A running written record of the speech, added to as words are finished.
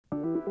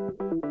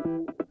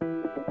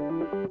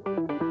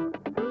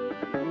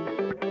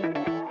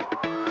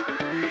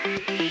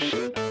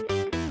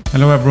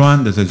Hello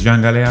everyone, this is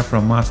Jean Galea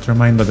from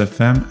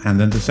Mastermind.fm,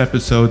 and in this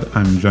episode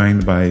I'm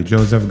joined by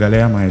Joseph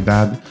Galea, my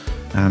dad,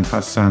 and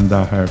Hassan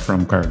Daher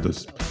from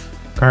Cardus.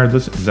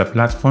 Cardus is a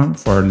platform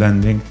for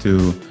lending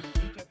to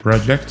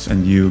projects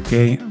in the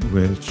UK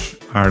which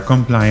are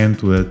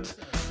compliant with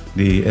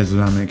the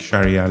Islamic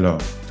Sharia law.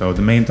 So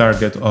the main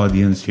target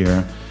audience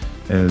here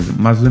is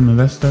Muslim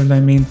investors,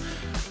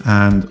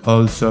 and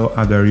also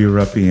other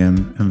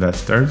European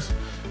investors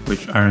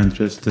which are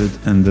interested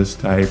in this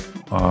type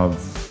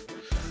of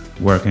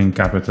working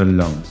capital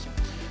loans.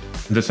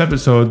 In this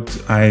episode,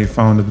 I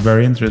found it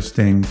very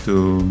interesting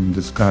to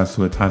discuss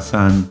with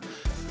Hassan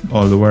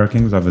all the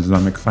workings of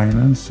Islamic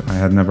finance. I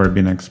had never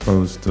been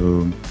exposed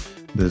to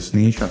this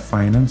niche of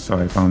finance, so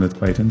I found it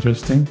quite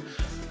interesting.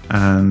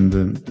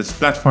 And this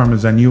platform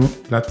is a new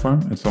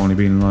platform. It's only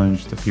been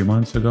launched a few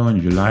months ago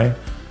in July,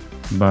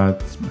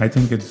 but I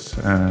think it's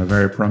a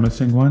very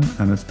promising one,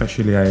 and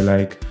especially I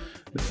like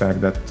the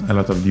fact that a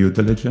lot of due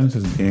diligence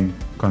is being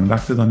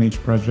conducted on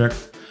each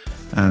project,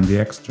 and the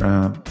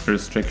extra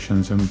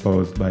restrictions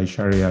imposed by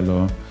Sharia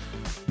law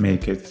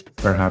make it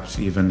perhaps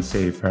even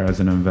safer as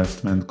an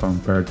investment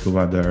compared to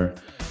other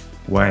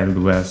Wild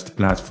West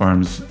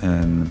platforms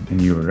in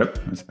Europe.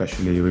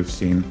 Especially we've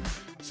seen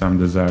some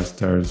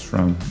disasters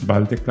from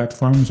Baltic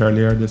platforms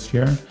earlier this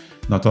year.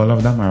 Not all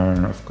of them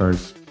are, of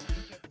course,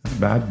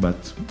 bad,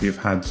 but we've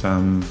had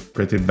some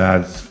pretty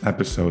bad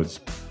episodes.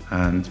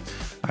 And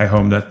I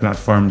hope that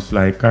platforms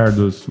like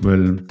Cardus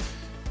will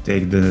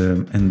take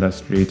the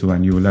industry to a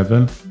new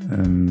level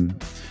in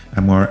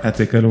a more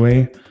ethical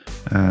way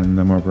and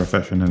a more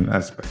professional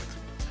aspect.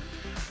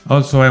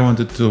 Also, I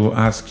wanted to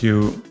ask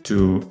you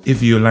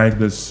if you like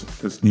this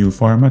new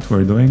format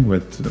we're doing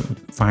with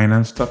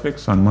finance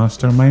topics on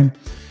Mastermind,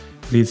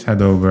 please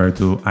head over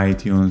to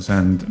iTunes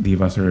and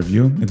leave us a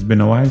review. It's been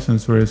a while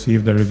since we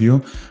received a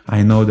review.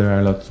 I know there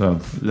are lots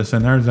of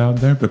listeners out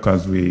there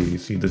because we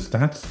see the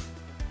stats.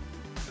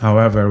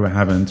 However, we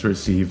haven't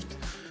received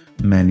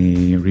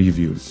many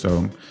reviews,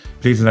 so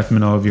please let me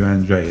know if you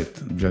enjoy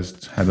it.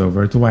 Just head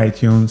over to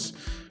iTunes,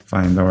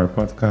 find our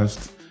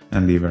podcast,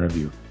 and leave a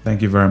review.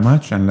 Thank you very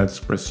much, and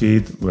let's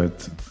proceed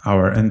with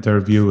our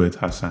interview with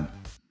Hassan.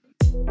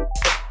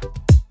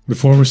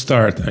 Before we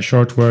start, a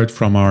short word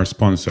from our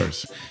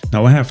sponsors.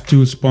 Now, I have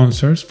two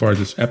sponsors for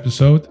this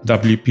episode,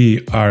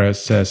 WP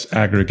RSS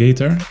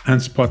Aggregator and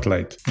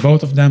Spotlight.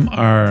 Both of them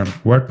are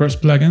WordPress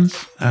plugins,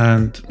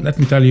 and let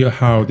me tell you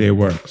how they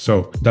work.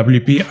 So,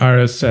 WP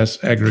RSS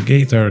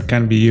Aggregator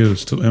can be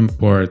used to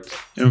import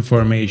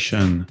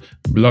information,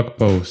 blog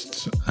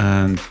posts,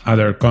 and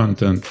other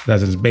content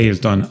that is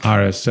based on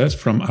RSS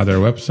from other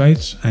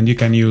websites, and you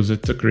can use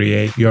it to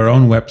create your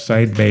own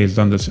website based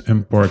on this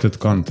imported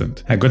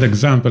content. A good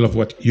example of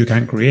what you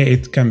can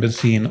create can be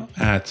seen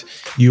at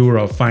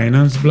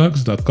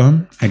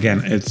eurofinanceblogs.com.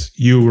 Again, it's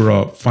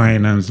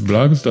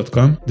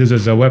eurofinanceblogs.com. This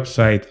is a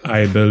website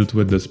I built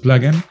with this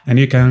plugin, and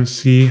you can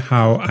see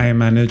how I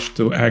managed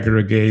to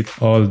aggregate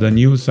all the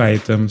news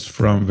items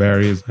from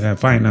various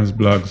finance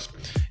blogs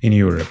in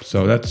Europe.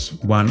 So that's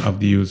one of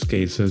the use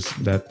cases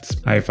that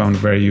I found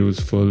very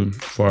useful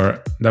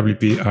for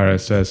WP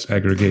RSS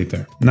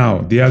Aggregator. Now,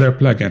 the other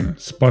plugin,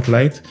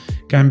 Spotlight,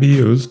 can be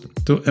used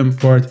to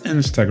import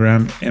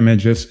Instagram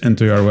images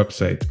into your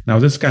website. Now,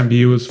 this can be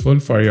useful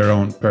for your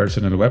own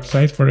personal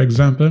website, for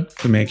example,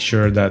 to make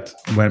sure that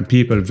when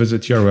people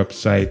visit your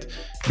website,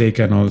 they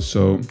can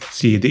also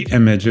see the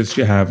images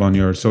you have on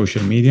your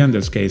social media, in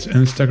this case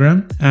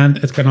Instagram, and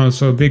it can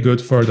also be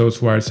good for those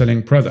who are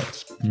selling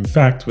products. In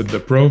fact, with the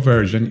Pro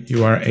version,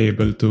 you are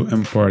able to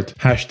import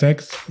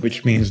hashtags,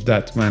 which means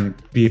that when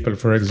people,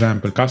 for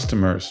example,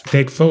 customers,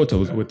 take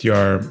photos with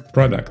your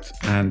product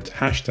and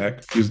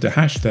use the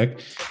hashtag,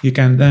 you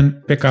can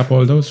then pick up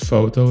all those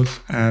photos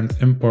and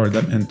import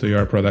them into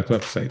your product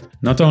website.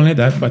 Not only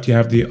that, but you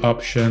have the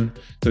option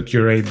to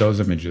curate those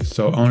images.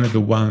 So only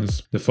the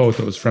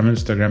photos from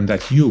Instagram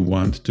that you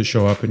want to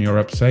show up in your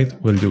website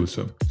will do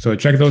so. So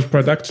check those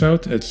products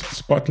out. It's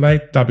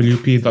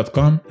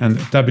spotlightwp.com and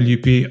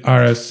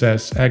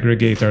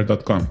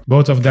wp-rss-aggregator.com.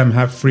 Both of them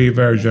have free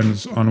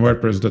versions on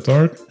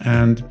WordPress.org,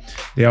 and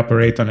they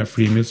operate on a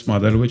freemium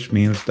model, which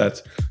means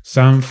that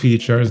some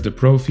features, the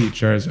Pro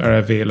features, are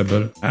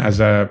available as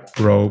a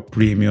Pro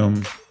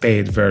Premium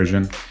paid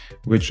version,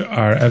 which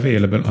are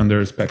available on the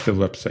respective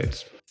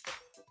websites.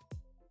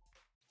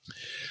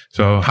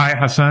 So, hi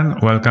Hassan,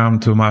 welcome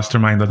to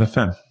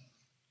Mastermind.fm.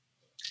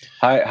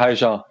 Hi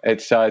Jean.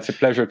 It's a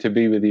pleasure to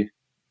be with you.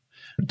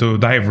 To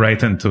dive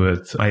right into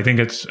it, I think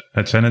it's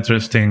an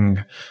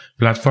interesting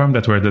platform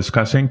that we're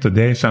discussing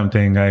today,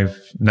 something I've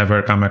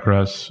never come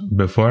across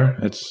before.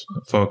 It's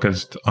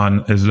focused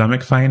on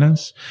Islamic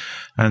finance.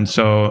 And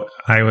so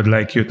I would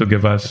like you to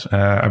give us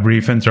a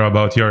brief intro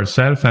about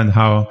yourself and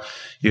how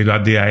you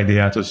got the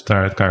idea to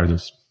start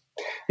Cardus.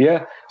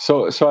 Yeah.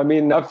 So I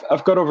mean,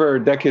 I've got over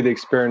a decade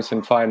experience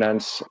in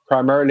finance,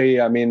 primarily,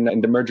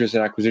 in the mergers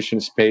and acquisition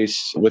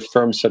space with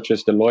firms such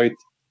as Deloitte,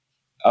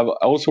 I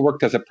also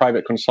worked as a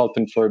private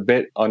consultant for a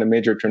bit on a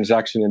major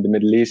transaction in the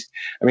Middle East.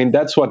 I mean,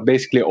 that's what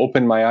basically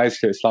opened my eyes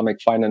to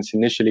Islamic finance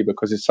initially,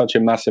 because it's such a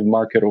massive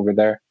market over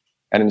there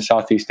and in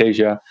Southeast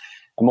Asia.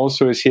 I'm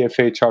also a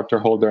CFA charter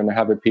holder and I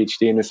have a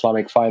PhD in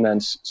Islamic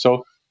finance.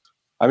 So,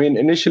 I mean,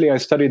 initially I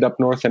studied up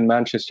north in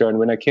Manchester, and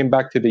when I came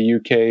back to the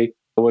UK,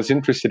 I was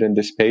interested in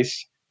this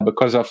space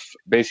because of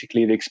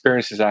basically the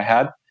experiences I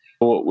had.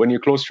 When you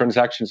close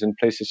transactions in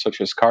places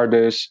such as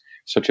Cardus,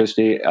 such as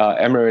the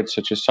Emirates,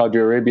 such as Saudi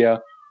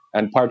Arabia,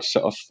 and parts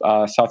of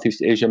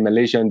Southeast Asia,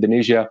 Malaysia,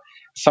 Indonesia,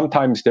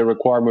 sometimes the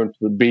requirement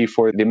would be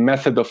for the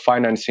method of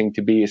financing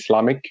to be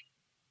Islamic.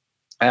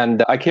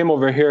 And I came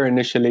over here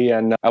initially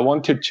and I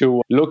wanted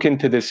to look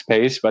into this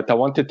space, but I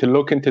wanted to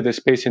look into the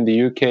space in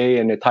the UK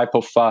in a type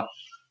of,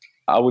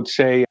 I would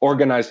say,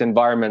 organized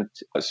environment.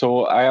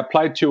 So I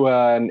applied to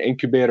an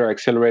incubator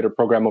accelerator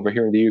program over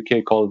here in the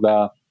UK called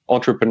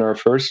Entrepreneur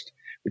First,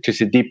 which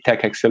is a deep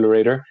tech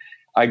accelerator.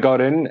 I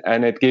got in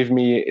and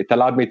it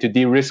allowed me to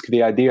de-risk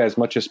the idea as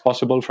much as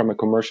possible from a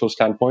commercial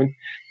standpoint.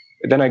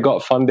 Then I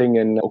got funding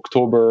in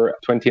October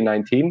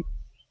 2019.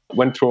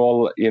 Went through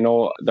all,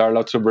 there are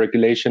lots of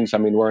regulations. I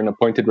mean, we're an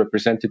appointed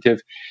representative,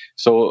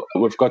 so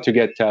we've got to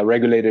get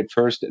regulated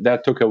first.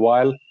 That took a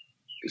while.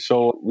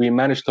 So we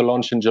managed to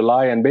launch in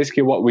July. And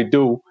basically what we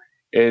do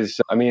is,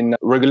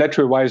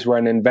 regulatory-wise, we're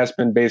an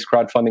investment-based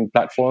crowdfunding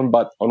platform.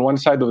 But on one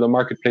side of the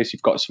marketplace,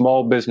 you've got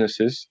small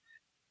businesses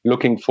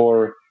looking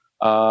for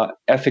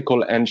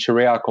ethical and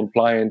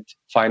Sharia-compliant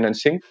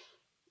financing.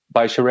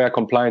 By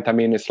Sharia-compliant, I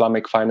mean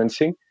Islamic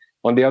financing.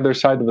 On the other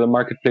side of the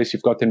marketplace,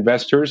 you've got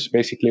investors,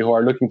 basically, who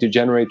are looking to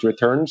generate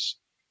returns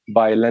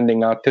by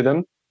lending out to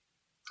them.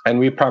 And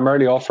we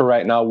primarily offer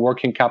right now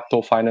working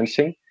capital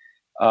financing,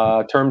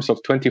 terms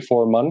of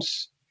 24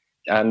 months.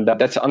 And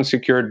that's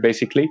unsecured,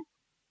 basically.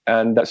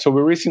 And so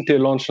we recently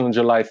launched on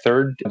July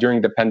 3rd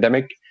during the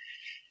pandemic.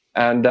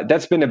 And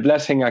that's been a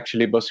blessing,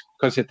 actually,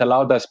 because it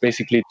allowed us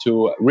basically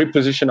to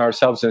reposition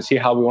ourselves and see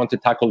how we want to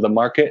tackle the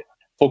market,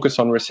 focus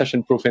on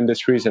recession-proof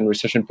industries and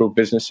recession-proof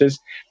businesses.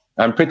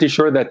 I'm pretty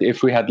sure that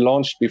if we had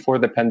launched before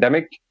the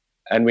pandemic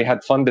and we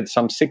had funded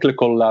some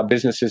cyclical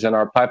businesses in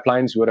our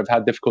pipelines, we would have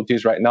had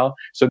difficulties right now.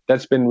 So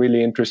that's been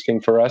really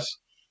interesting for us.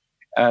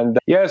 And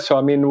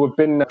we've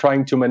been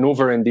trying to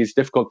maneuver in these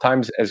difficult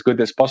times as good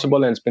as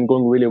possible, and it's been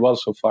going really well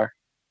so far.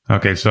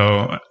 Okay,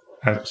 so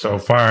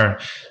far,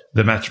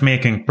 the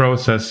matchmaking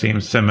process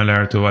seems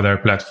similar to other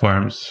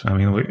platforms. I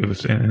mean,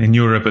 in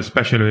Europe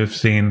especially, we've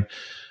seen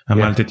a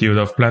multitude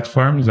of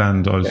platforms,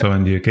 and also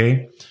in the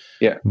UK.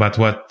 Yeah. But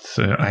what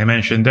I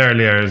mentioned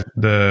earlier is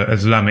the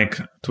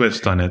Islamic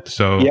twist on it.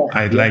 So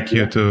I'd like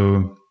you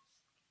to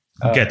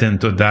get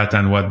into that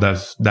and what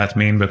does that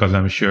mean, because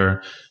I'm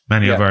sure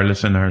many of our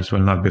listeners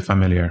will not be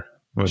familiar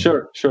with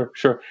Sure.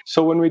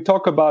 So when we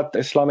talk about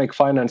Islamic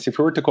finance, if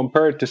we were to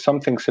compare it to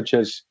something such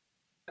as,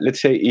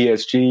 let's say,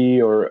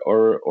 ESG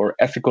or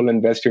ethical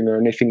investing or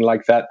anything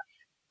like that,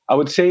 I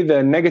would say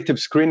the negative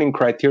screening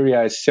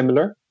criteria is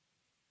similar,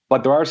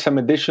 but there are some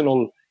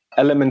additional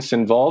elements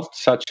involved,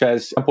 such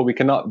as, for example, we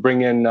cannot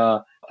bring in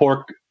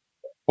pork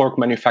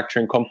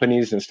manufacturing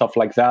companies and stuff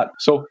like that.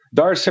 So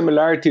there are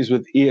similarities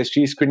with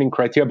ESG screening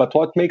criteria, but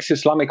what makes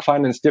Islamic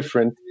finance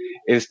different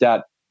is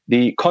that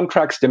the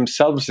contracts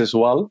themselves as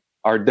well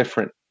are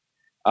different.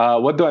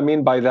 What do I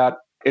mean by that?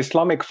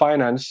 Islamic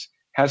finance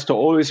has to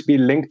always be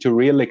linked to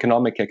real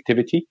economic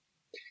activity,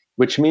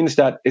 which means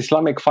that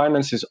Islamic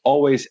finance is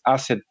always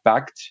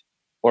asset-backed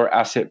or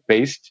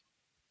asset-based.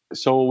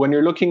 So when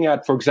you're looking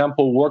at, for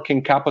example,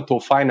 working capital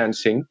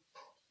financing,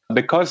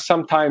 because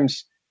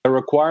sometimes the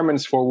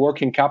requirements for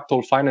working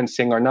capital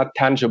financing are not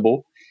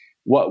tangible,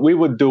 what we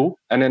would do,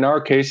 and in our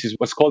case, is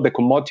what's called the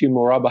commodity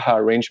murabaha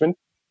arrangement,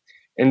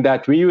 in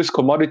that we use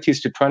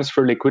commodities to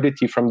transfer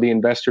liquidity from the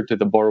investor to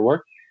the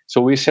borrower. So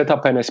we set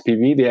up an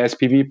SPV. The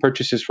SPV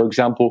purchases, for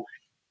example,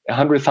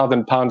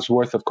 £100,000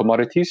 worth of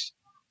commodities,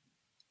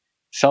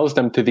 sells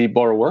them to the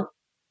borrower.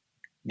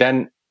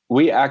 Then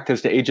we act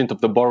as the agent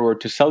of the borrower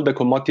to sell the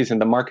commodities in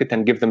the market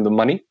and give them the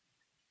money.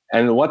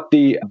 And what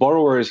the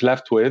borrower is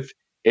left with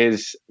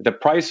is the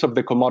price of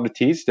the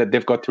commodities that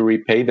they've got to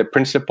repay, the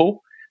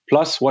principal,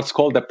 plus what's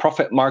called the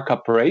profit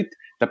markup rate.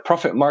 The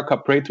profit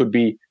markup rate would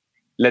be,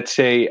 let's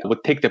say,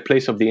 would take the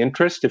place of the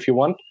interest, if you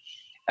want.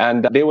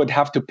 And they would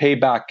have to pay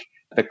back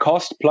the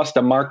cost plus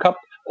the markup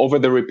over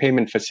the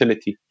repayment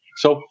facility.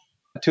 So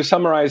to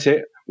summarize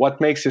it,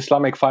 what makes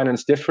Islamic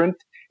finance different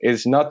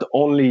is not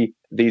only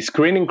the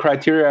screening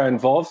criteria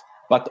involved,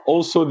 but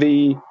also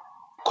the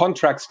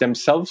contracts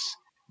themselves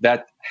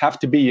that have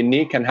to be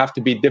unique and have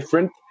to be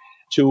different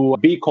to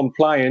be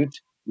compliant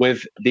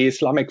with the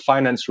Islamic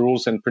finance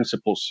rules and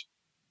principles.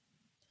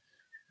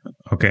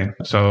 Okay,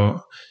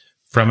 so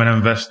from an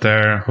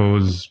investor who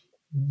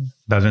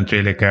doesn't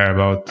really care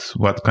about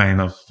what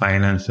kind of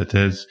finance it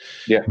is,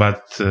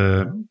 but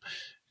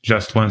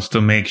just wants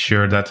to make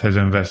sure that his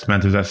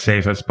investment is as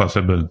safe as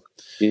possible.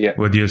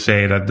 Would you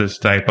say that this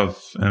type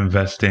of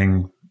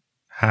investing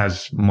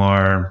is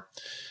more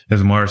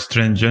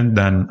stringent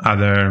than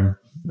other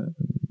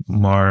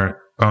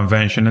more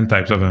conventional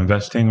types of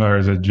investing, or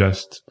is it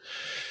just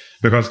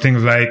because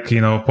things like,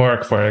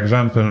 pork, for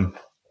example,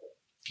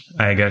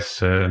 I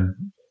guess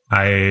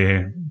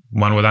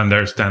one would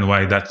understand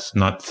why that's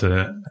not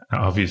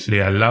obviously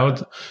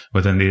allowed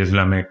within the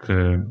Islamic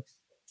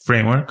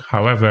framework.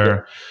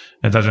 However,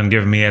 it doesn't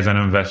give me as an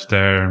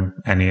investor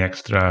any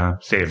extra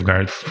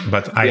safeguards.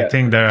 But I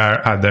think there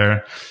are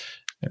other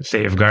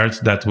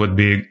safeguards that would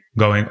be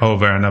going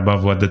over and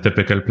above what the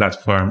typical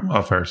platform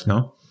offers,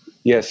 no?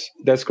 Yes,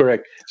 that's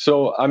correct.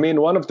 So, I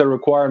mean, one of the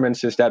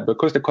requirements is that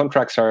because the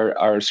contracts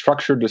are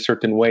structured a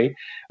certain way,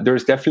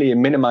 there's definitely a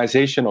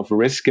minimization of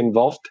risk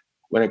involved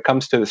when it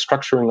comes to the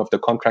structuring of the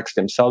contracts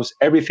themselves.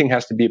 Everything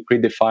has to be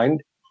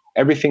predefined.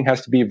 Everything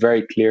has to be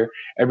very clear.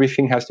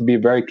 Everything has to be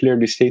very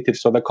clearly stated.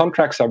 So the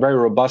contracts are very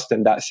robust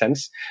in that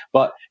sense.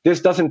 But this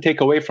doesn't take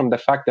away from the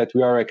fact that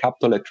we are a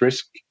capital at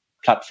risk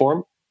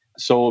platform.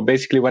 So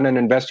basically, when an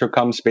investor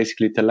comes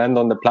basically to lend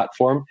on the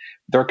platform,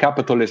 their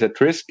capital is at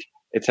risk.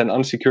 It's an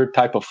unsecured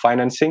type of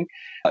financing.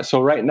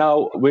 So right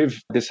now, we've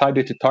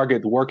decided to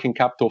target working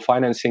capital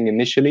financing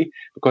initially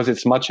because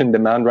it's much in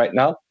demand right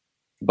now.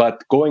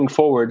 But going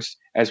forwards,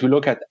 as we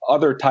look at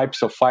other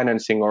types of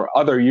financing or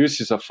other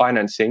uses of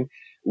financing,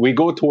 we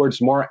go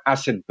towards more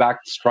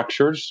asset-backed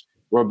structures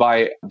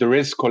whereby there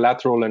is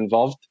collateral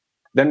involved.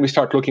 Then we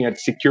start looking at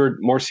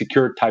more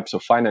secured types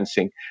of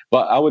financing.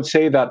 But I would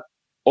say that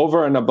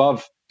over and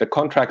above the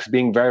contracts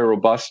being very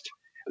robust,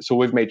 so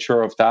we've made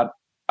sure of that.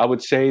 I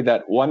would say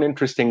that one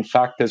interesting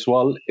fact as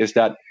well is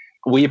that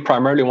we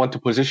primarily want to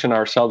position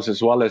ourselves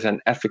as well as an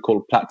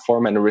ethical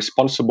platform and a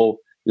responsible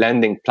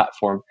lending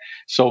platform.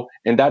 So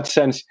in that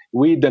sense,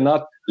 we do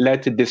not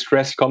let a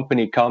distressed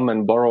company come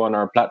and borrow on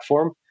our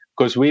platform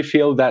because we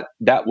feel that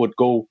that would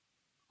go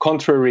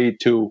contrary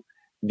to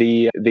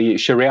the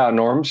Sharia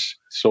norms,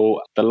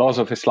 so the laws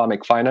of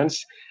Islamic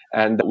finance.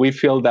 And we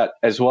feel that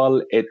as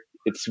well,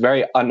 it's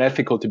very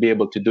unethical to be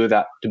able to do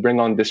that, to bring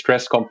on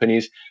distressed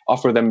companies,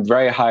 offer them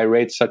very high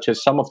rates, such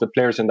as some of the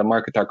players in the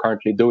market are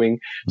currently doing.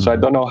 Mm-hmm. So I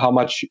don't know how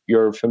much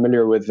you're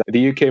familiar with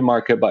the UK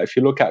market, but if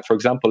you look at, for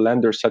example,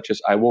 lenders such as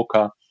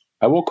Iwoca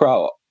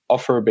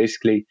offer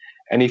basically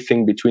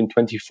anything between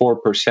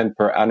 24%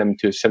 per annum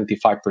to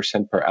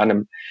 75% per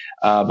annum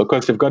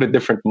because they've got a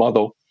different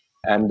model.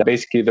 And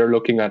basically, they're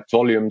looking at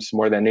volumes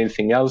more than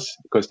anything else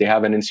because they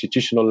have an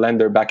institutional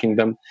lender backing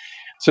them.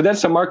 So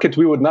that's a market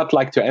we would not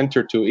like to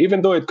enter to,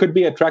 even though it could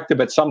be attractive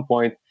at some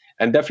point,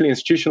 and definitely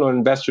institutional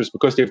investors,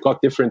 because they've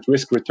got different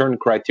risk-return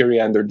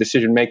criteria and their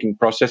decision-making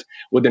process,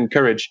 would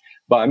encourage.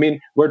 But I mean,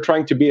 we're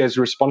trying to be as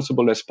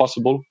responsible as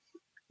possible.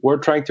 We're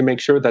trying to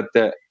make sure that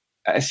the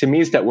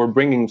SMEs that we're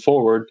bringing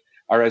forward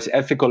are as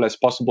ethical as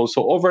possible.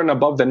 So over and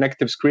above the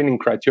negative screening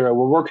criteria,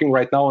 we're working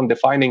right now on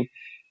defining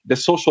the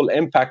social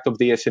impact of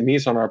the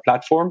SMEs on our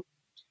platform.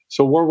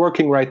 So we're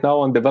working right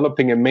now on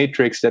developing a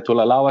matrix that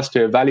will allow us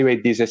to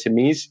evaluate these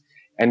SMEs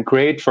and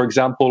create, for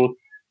example,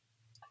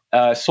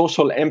 a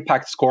social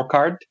impact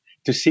scorecard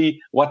to see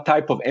what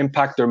type of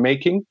impact they're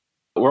making.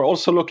 We're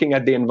also looking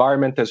at the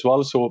environment as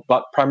well,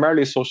 but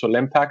primarily social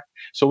impact.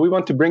 So we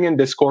want to bring in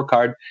this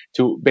scorecard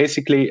to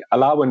basically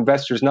allow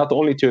investors not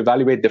only to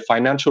evaluate the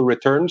financial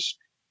returns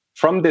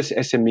from this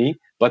SME,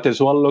 but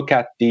as well look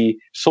at the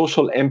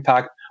social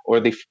impact or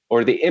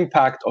the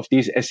impact of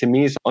these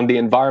SMEs on the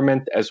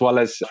environment as well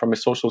as from a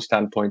social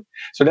standpoint.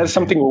 So that's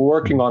something we're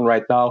working on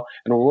right now,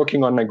 and we're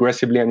working on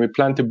aggressively, and we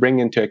plan to bring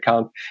into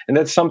account. And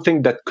that's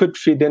something that could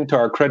feed into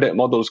our credit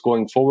models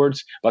going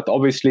forwards. But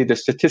obviously, the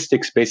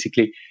statistics,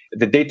 basically,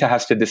 the data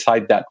has to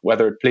decide that,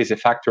 whether it plays a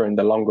factor in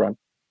the long run.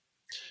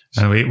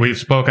 And we've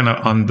spoken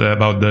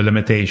about the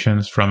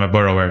limitations from a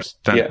borrower's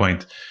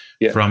standpoint.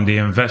 Yeah. From the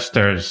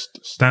investor's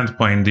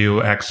standpoint, do you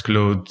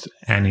exclude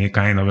any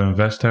kind of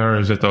investor, or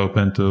is it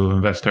open to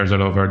investors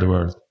all over the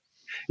world?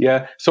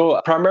 Yeah, so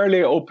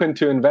primarily open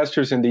to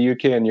investors in the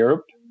UK and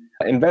Europe.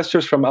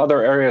 Investors from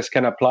other areas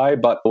can apply,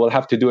 but we'll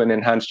have to do an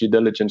enhanced due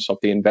diligence of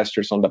the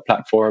investors on the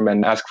platform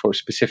and ask for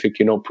specific,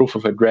 proof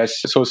of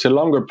address. So it's a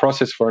longer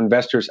process for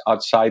investors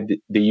outside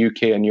the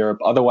UK and Europe.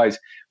 Otherwise,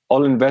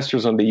 all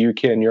investors on the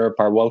UK and Europe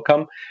are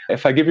welcome.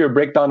 If I give you a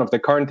breakdown of the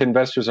current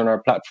investors on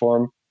our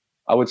platform,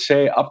 I would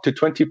say up to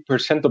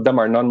 20% of them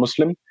are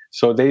non-Muslim.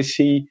 So they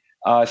see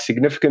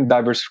significant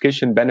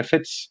diversification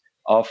benefits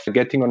of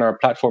getting on our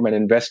platform and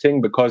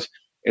investing because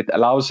it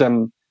allows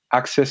them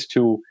access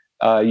to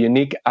a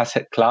unique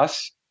asset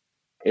class.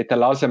 It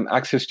allows them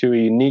access to a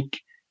unique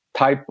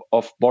type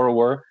of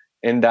borrower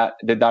in that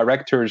the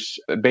directors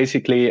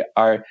basically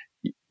are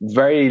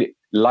very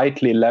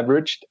lightly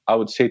leveraged, I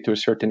would say to a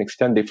certain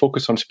extent. They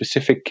focus on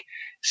specific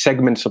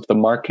segments of the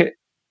market.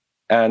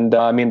 And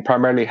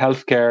primarily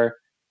healthcare,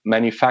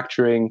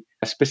 manufacturing,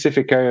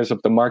 specific areas of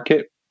the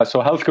market. So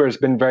healthcare has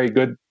been very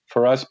good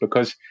for us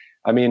because,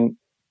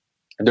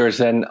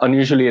 there's an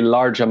unusually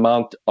large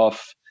amount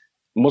of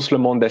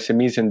Muslim-owned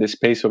SMEs in this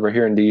space over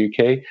here in the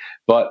UK.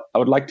 But I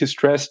would like to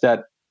stress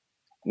that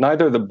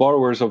neither the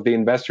borrowers of the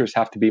investors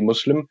have to be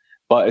Muslim,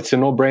 but it's a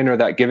no-brainer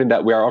that given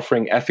that we are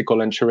offering ethical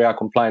and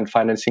Sharia-compliant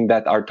financing,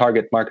 that our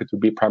target market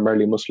would be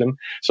primarily Muslim.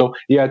 So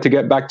yeah, to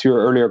get back to your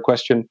earlier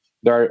question,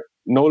 there are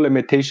no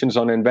limitations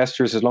on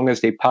investors as long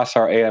as they pass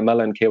our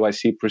AML and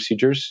KYC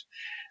procedures.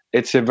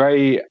 It's a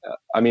very,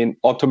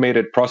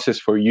 automated process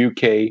for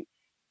UK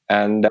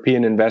and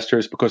European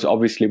investors because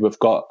obviously we've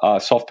got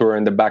software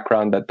in the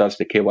background that does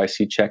the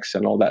KYC checks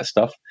and all that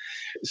stuff.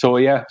 So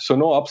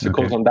no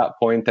obstacles on that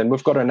point. And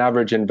we've got an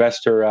average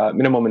investor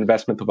minimum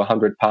investment of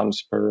 £100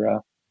 per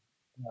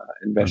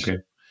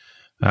investor.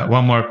 Okay.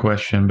 One more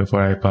question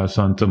before I pass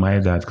on to my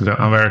dad, because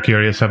I'm very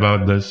curious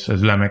about this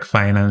Islamic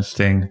finance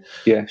thing.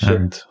 Yeah, sure.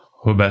 And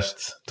who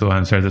best to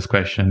answer this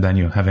question than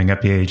you, having a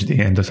PhD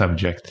in the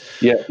subject?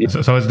 Yeah.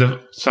 So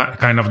it's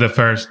kind of the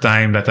first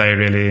time that I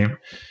really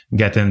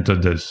get into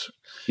this.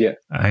 Yeah.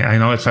 I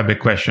know it's a big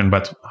question,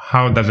 but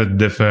how does it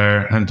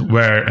differ, and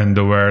where in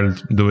the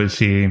world do we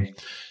see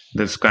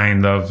this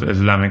kind of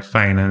Islamic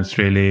finance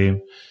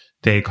really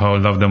take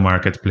hold of the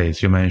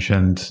marketplace? You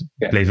mentioned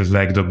places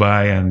like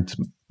Dubai and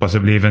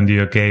possibly even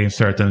the UK,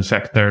 certain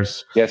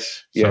sectors.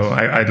 Yes. So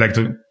I'd like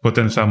to put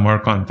in some more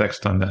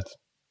context on that.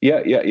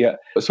 Yeah.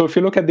 So if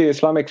you look at the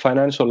Islamic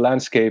financial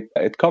landscape,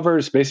 it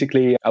covers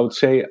basically, I would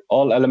say,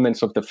 all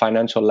elements of the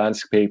financial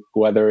landscape,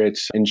 whether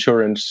it's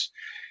insurance,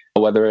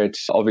 whether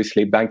it's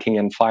obviously banking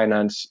and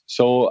finance.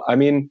 So,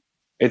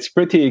 it's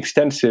pretty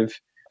extensive.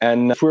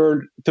 And if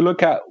we're to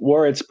look at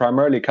where it's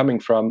primarily coming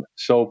from,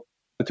 so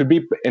to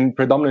be in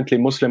predominantly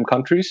Muslim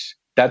countries,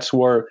 that's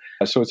where,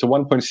 so it's a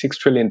 £1.6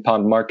 trillion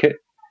market.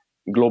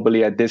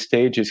 Globally at this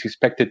stage is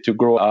expected to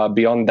grow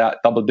beyond that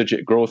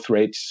double-digit growth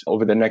rates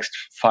over the next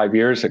 5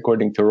 years,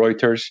 according to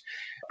Reuters,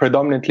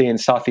 predominantly in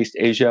Southeast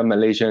Asia,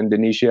 Malaysia,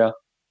 Indonesia,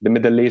 the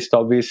Middle East,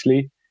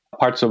 obviously.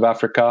 Parts of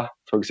Africa,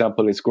 for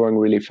example, is growing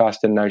really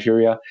fast in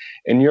Nigeria.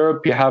 In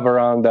Europe, you have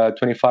around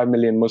 25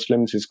 million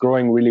Muslims. It's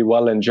growing really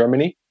well in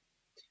Germany.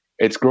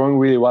 It's growing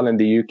really well in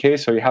the UK.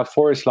 So you have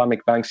 4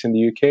 Islamic banks in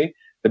the UK.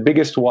 The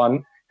biggest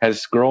one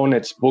has grown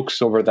its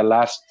books over the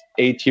last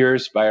 8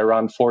 years by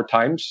around 4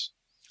 times.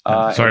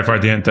 Sorry for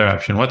the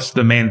interruption. What's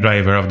the main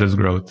driver of this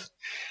growth?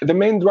 The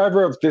main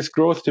driver of this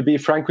growth, to be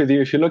frank with you,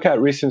 if you look at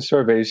recent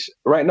surveys,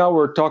 right now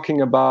we're talking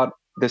about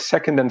the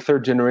second and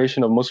third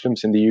generation of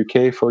Muslims in the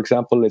UK, for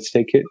example, let's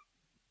take it.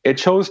 It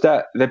shows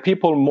that the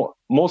people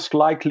most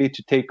likely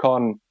to take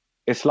on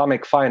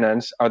Islamic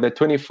finance are the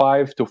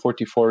 25 to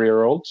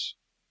 44-year-olds.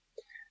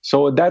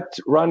 So that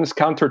runs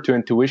counter to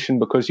intuition,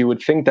 because you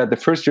would think that the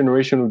first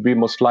generation would be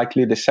most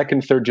likely, the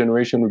second, third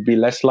generation would be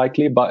less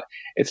likely, but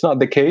it's not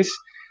the case.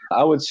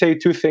 I would say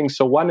 2 things.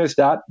 So one is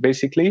that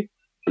basically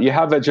you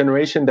have a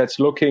generation that's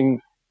looking,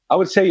 I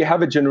would say you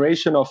have a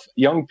generation of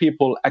young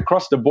people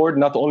across the board,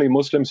 not only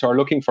Muslims, who are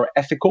looking for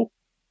ethical,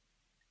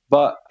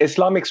 but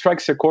Islamic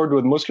strikes a chord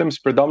with Muslims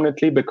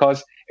predominantly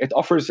because it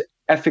offers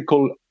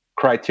ethical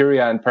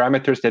criteria and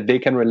parameters that they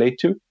can relate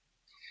to.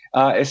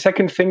 A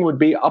second thing would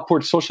be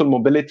upward social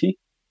mobility.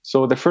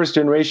 So the first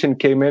generation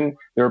came in,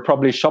 they were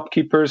probably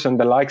shopkeepers and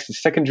the likes. The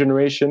second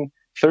generation,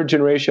 third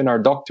generation are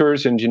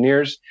doctors,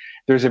 engineers.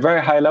 There's a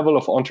very high level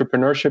of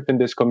entrepreneurship in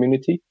this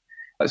community.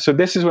 So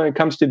this is when it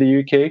comes to the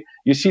UK.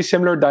 You see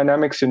similar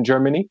dynamics in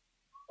Germany.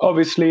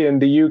 Obviously, in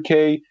the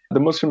UK, the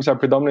Muslims are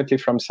predominantly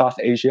from South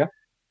Asia.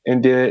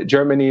 In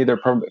Germany, they're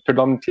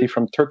predominantly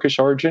from Turkish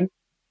origin.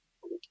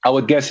 I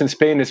would guess in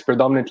Spain it's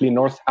predominantly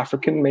North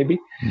African, maybe.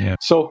 Yeah.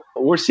 So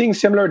we're seeing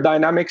similar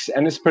dynamics,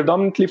 and it's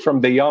predominantly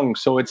from the young.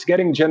 So it's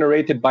getting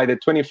generated by the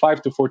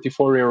 25 to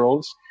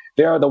 44-year-olds.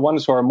 They are the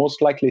ones who are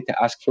most likely to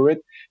ask for it.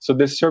 So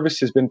this service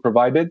has been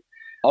provided.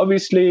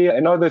 Obviously,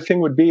 another thing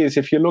would be is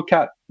if you look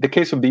at the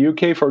case of the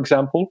UK, for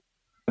example,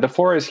 the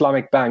 4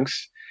 Islamic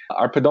banks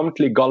are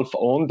predominantly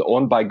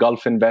owned by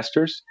Gulf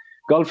investors.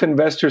 Gulf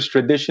investors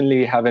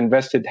traditionally have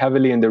invested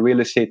heavily in the real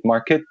estate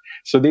market.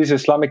 So these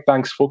Islamic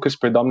banks focus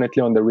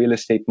predominantly on the real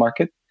estate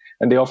market,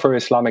 and they offer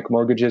Islamic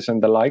mortgages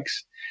and the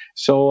likes.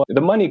 So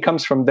the money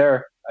comes from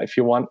there, if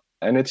you want,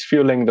 and it's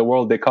fueling the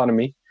world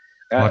economy.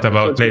 What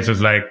about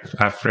places like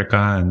Africa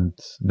and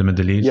the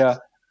Middle East?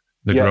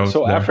 The growth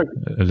so there, Africa,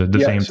 is it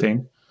the same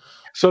thing?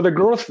 So the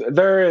growth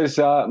there is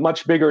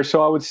much bigger.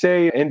 So I would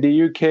say in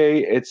the UK,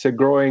 it's a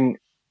growing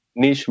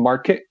niche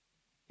market,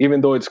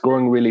 even though it's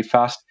growing really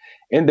fast.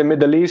 In the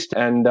Middle East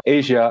and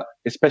Asia,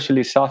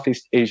 especially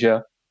Southeast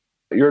Asia,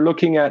 you're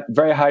looking at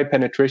very high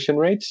penetration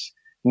rates,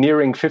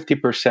 nearing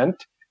 50%.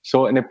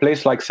 So in a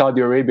place like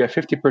Saudi Arabia,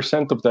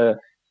 50% of the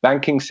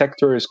banking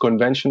sector is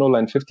conventional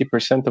and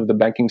 50% of the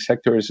banking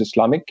sector is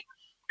Islamic.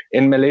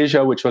 In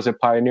Malaysia, which was a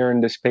pioneer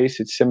in this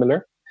space, it's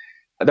similar.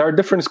 There are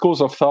different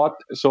schools of thought.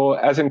 So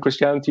as in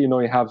Christianity,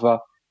 you have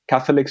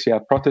Catholics, you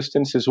have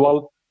Protestants as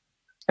well.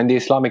 In the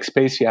Islamic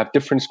space, you have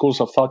different schools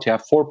of thought. You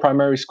have 4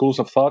 primary schools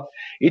of thought.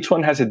 Each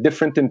one has a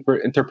different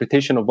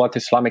interpretation of what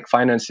Islamic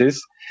finance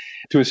is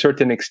to a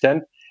certain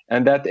extent.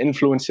 And that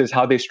influences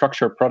how they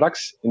structure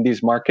products in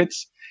these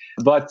markets.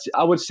 But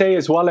I would say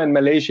as well in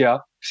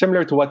Malaysia,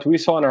 similar to what we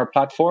saw on our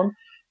platform,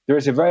 there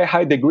is a very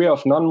high degree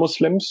of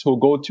non-Muslims who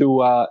go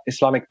to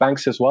Islamic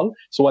banks as well.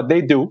 So what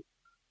they do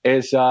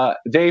is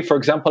they, for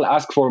example,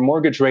 ask for a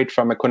mortgage rate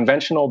from a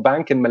conventional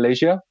bank in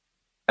Malaysia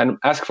and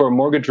ask for a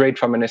mortgage rate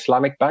from an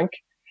Islamic bank.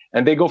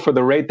 And they go for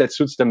the rate that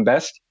suits them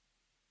best.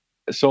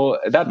 So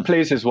that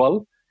plays as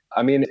well.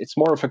 I mean, it's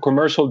more of a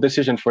commercial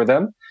decision for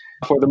them.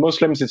 For the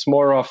Muslims, it's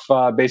more of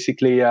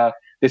basically a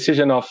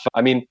decision of,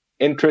 I mean,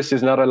 interest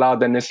is not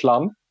allowed in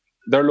Islam.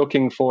 They're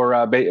looking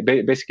for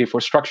basically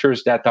for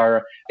structures that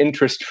are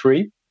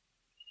interest-free.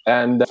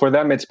 And for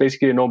them, it's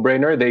basically a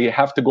no-brainer. They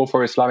have to go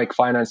for Islamic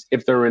finance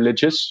if they're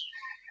religious.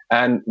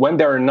 And when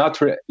they're not,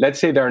 let's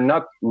say they're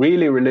not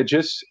really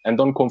religious and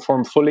don't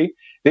conform fully,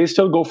 they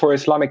still go for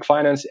Islamic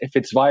finance if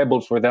it's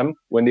viable for them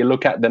when they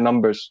look at the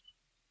numbers.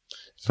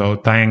 So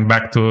tying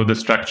back to the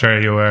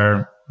structure you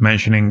were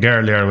mentioning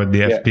earlier with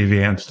the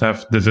SPV and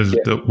stuff, this is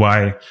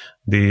why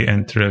the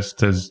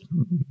interest is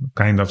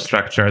kind of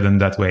structured in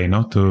that way,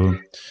 no? To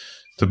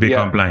be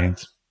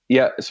compliant.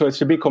 Yeah, so it's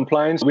to be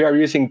compliant. We are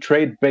using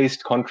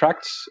trade-based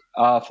contracts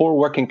for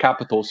working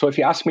capital. So if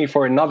you ask me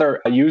for another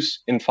use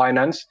in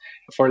finance,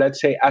 for let's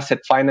say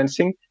asset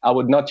financing, I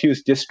would not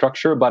use this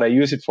structure, but I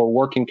use it for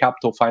working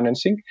capital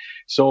financing.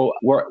 So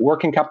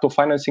working capital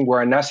financing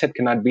where an asset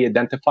cannot be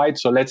identified.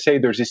 So let's say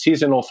there's a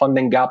seasonal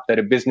funding gap that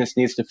a business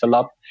needs to fill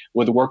up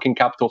with working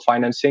capital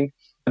financing.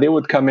 They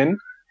would come in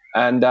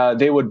and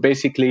they would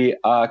basically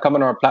come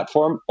on our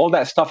platform. All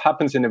that stuff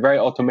happens in a very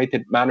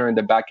automated manner in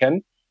the back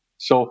end.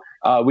 So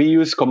we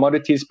use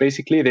commodities,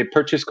 basically. They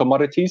purchase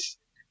commodities.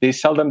 They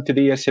sell them to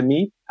the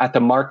SME at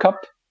a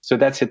markup. So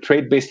that's a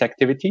trade-based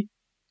activity.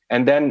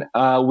 And then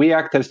we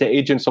act as the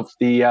agents of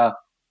the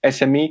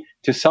SME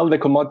to sell the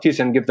commodities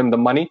and give them the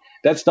money.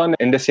 That's done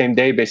in the same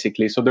day,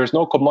 basically. So there's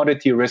no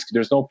commodity risk.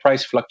 There's no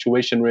price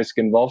fluctuation risk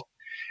involved.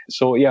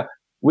 So yeah,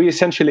 we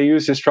essentially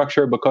use this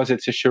structure because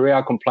it's a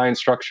Sharia compliant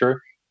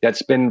structure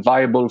that's been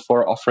viable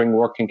for offering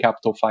working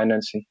capital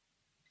financing.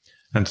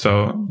 And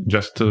so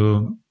just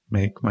to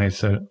make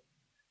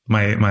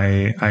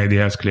my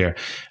ideas clear.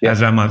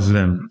 As a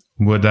Muslim,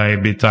 would I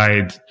be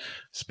tied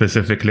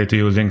specifically to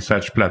using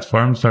such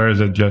platforms, or is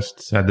it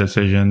just a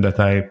decision that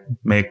I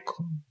make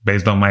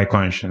based on my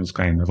conscience,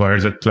 kind of? Or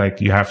is it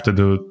like you have to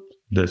do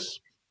this?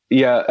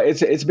 Yeah,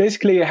 it's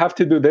basically you have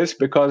to do this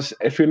because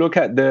if you look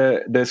at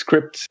the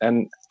scripts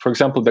and, for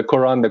example, the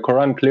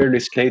Quran clearly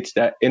states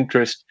that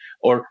interest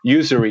or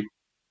usury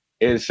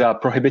is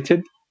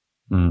prohibited.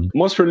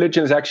 Most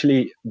religions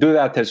actually do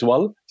that as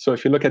well. So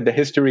if you look at the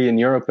history in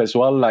Europe as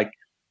well, like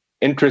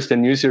interest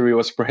and usury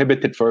was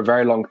prohibited for a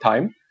very long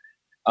time.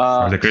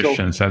 For the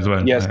Christians as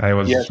well. Yes, I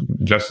was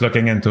just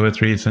looking into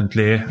it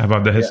recently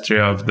about the history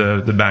of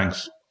the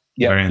banks.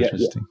 Very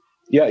interesting.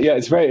 Yeah,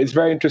 it's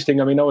very interesting.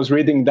 I mean, I was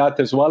reading that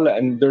as well,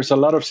 and there's a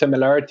lot of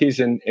similarities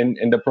in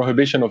the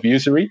prohibition of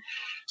usury.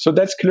 So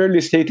that's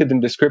clearly stated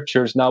in the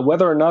scriptures. Now,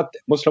 whether or not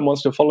Muslim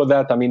wants to follow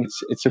that, I mean,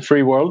 it's a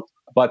free world.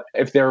 But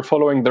if they're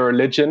following their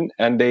religion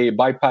and they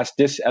bypass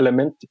this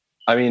element,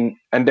 I mean,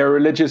 and they're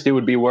religious, they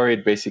would be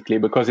worried, basically,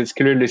 because it's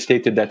clearly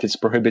stated that it's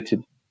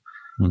prohibited.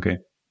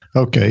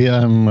 Okay,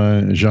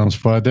 I'm Jean's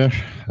father.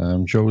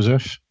 I'm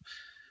Joseph.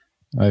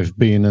 I've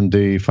been in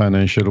the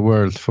financial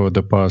world for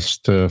the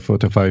past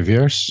 45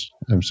 years.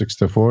 I'm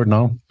 64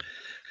 now.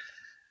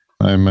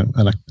 I'm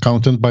an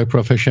accountant by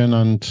profession,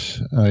 and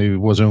I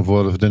was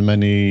involved in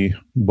many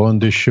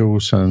bond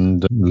issues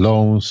and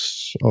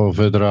loans,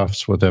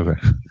 overdrafts, whatever.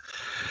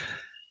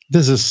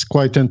 This is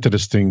quite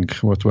interesting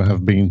what we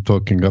have been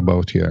talking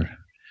about here.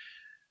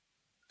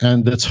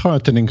 And it's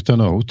heartening to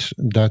note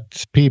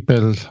that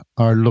people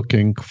are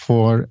looking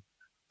for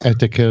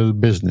ethical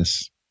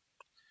business.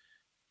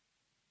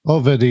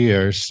 Over the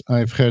years,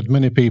 I've heard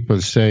many people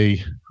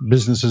say,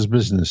 business is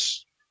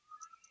business.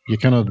 You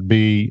cannot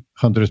be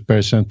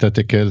 100%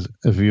 ethical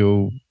if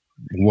you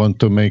want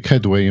to make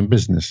headway in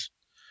business.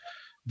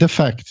 The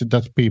fact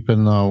that people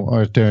now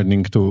are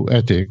turning to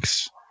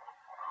ethics,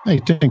 I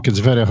think it's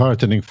very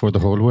heartening for the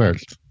whole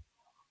world.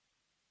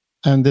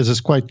 And this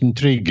is quite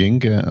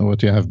intriguing,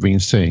 what you have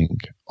been saying.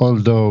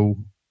 Although,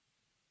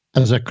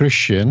 as a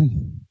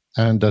Christian,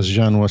 and as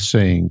Jean was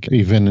saying,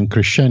 even in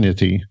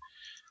Christianity,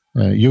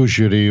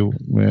 usury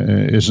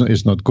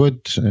is not good,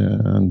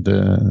 and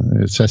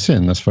it's a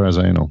sin as far as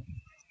I know.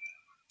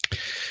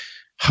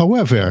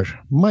 However,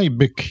 my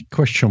big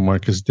question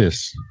mark is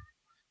this.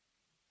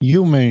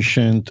 You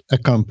mentioned a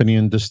company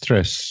in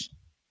distress.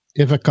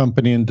 If a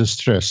company in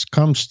distress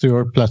comes to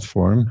your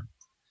platform,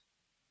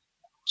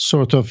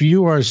 sort of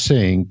you are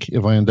saying,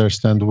 if I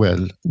understand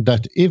well,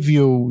 that if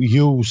you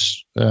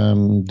use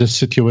this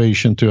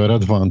situation to your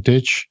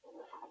advantage,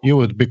 you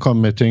would be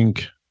committing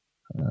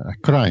a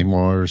crime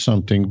or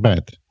something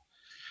bad.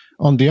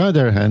 On the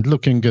other hand,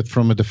 looking at it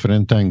from a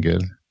different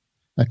angle,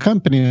 a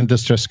company in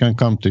distress can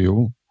come to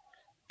you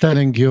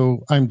telling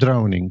you, I'm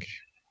drowning,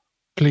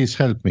 please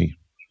help me.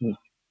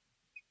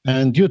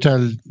 And you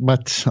tell,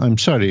 but I'm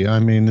sorry,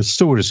 I mean, it's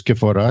too risky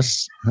for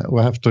us.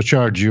 We have to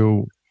charge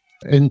you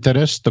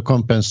interest to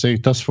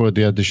compensate us for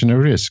the additional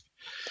risk.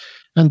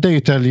 And they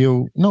tell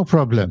you, no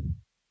problem.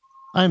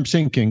 I'm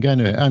sinking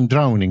anyway, I'm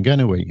drowning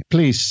anyway.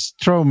 Please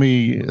throw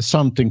me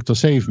something to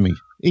save me,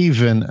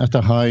 even at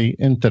a high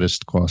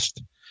interest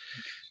cost.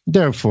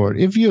 Therefore,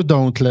 if you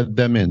don't let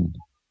them in,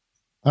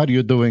 are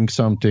you doing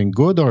something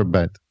good or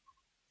bad?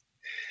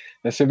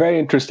 That's a very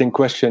interesting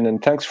question,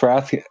 and thanks for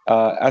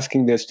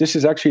asking this. This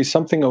is actually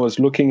something I was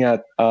looking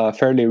at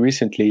fairly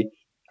recently.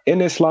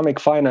 In Islamic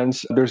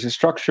finance, there's a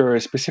structure,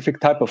 a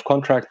specific type of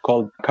contract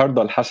called Qard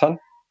al-Hasan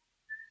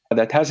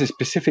that has a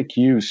specific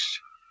use.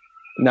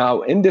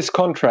 Now, in this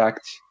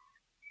contract,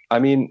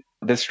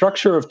 the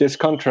structure of this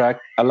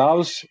contract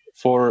allows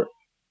for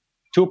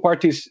two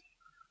parties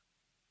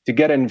to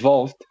get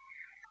involved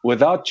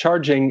without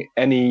charging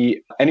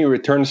any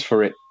returns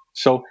for it.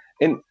 So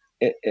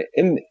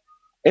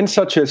in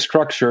such a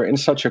structure, in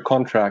such a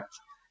contract,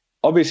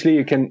 obviously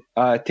you can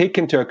take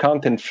into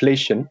account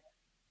inflation,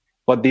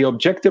 but the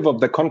objective of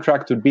the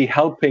contract would be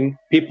helping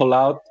people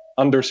out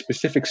under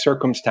specific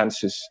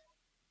circumstances.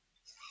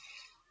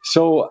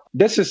 So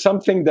this is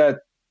something that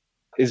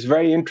is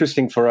very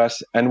interesting for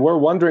us, and we're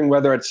wondering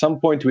whether at some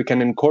point we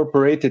can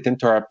incorporate it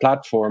into our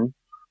platform.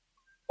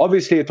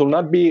 Obviously, it will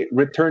not be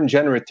return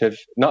generative,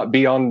 not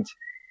beyond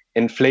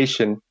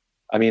inflation.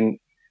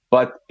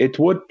 But it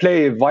would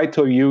play a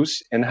vital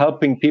use in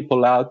helping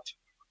people out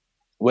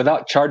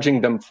without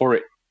charging them for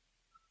it.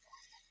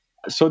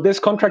 So this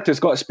contract has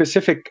got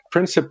specific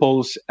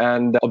principles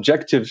and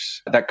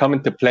objectives that come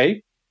into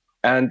play.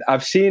 And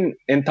I've seen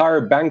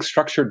entire banks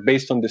structured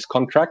based on this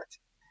contract.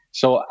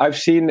 So I've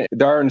seen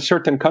there are in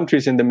certain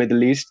countries in the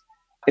Middle East,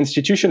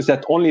 institutions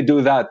that only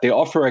do that. They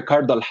offer a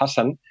Qard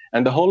al-Hasan,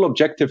 and the whole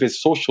objective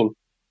is social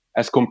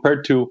as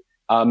compared to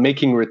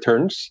making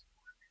returns.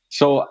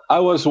 So I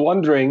was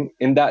wondering,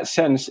 in that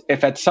sense,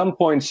 if at some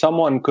point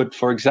someone could,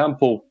 for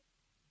example,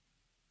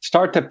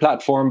 start a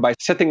platform by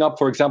setting up,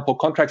 for example,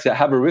 contracts that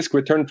have a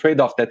risk-return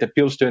trade-off that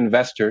appeals to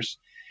investors,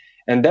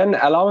 and then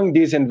allowing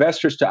these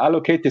investors to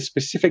allocate a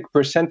specific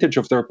percentage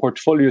of their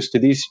portfolios to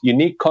these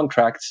unique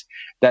contracts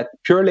that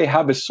purely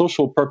have a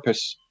social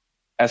purpose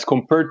as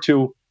compared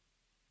to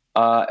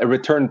a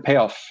return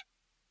payoff.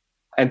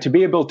 And to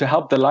be able to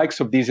help the likes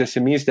of these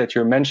SMEs that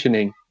you're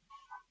mentioning,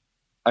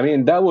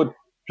 that would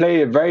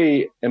play a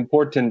very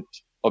important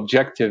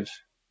objective,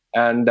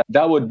 and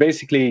that would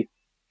basically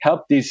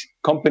help these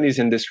companies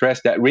in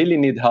distress that really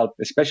need help,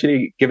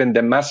 especially given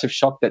the massive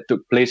shock that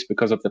took place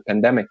because of the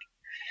pandemic.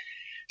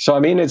 So,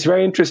 it's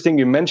very interesting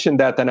you mentioned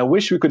that, and I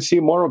wish we could see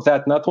more of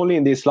that, not only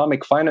in the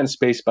Islamic finance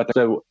space, but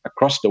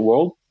across the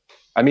world.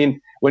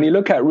 When you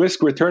look at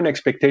risk return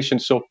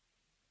expectations, so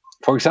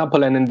for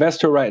example, an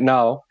investor right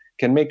now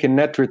can make a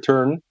net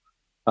return,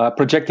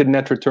 projected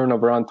net return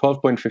of around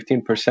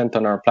 12.15%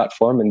 on our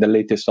platform in the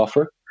latest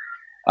offer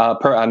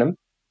per annum.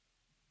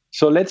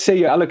 So let's say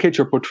you allocate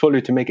your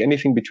portfolio to make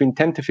anything between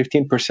 10 to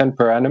 15%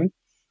 per annum,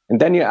 and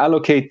then you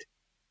allocate,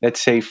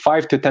 let's say,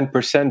 5 to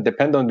 10%,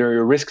 depend on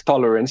your risk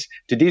tolerance,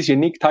 to these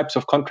unique types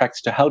of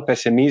contracts to help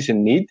SMEs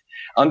in need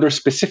under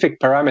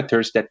specific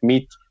parameters that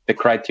meet the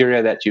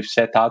criteria that you've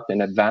set out in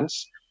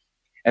advance.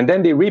 And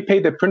then they repay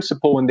the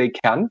principal when they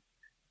can.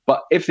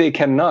 But if they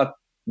cannot,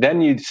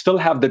 then you still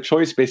have the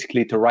choice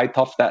basically to write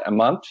off that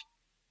amount.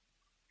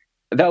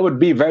 That would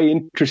be very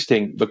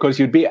interesting because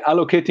you'd be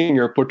allocating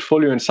your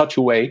portfolio in such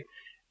a way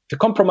to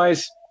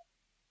compromise,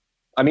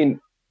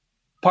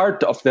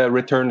 part of the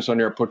returns on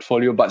your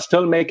portfolio, but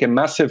still make a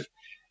massive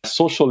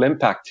social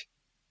impact.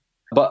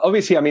 But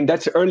obviously,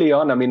 that's early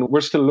on.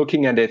 We're still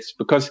looking at it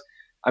because,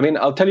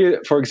 I'll tell you,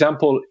 for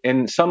example,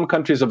 in some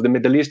countries of the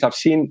Middle East, I've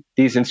seen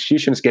these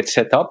institutions get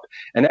set up,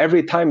 and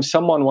every time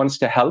someone wants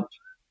to help,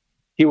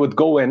 he would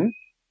go in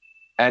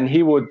and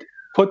he would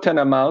put an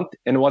amount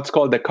in what's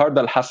called the Qard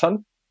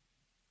al-Hasan.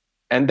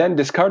 And then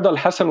this Qard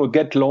al-Hasan would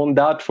get loaned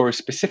out for a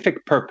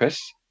specific purpose.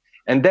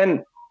 And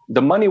then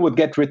the money would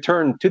get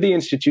returned to the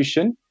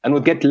institution and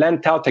would get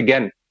lent out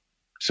again.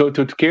 So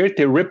to create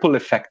a ripple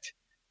effect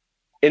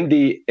in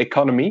the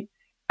economy.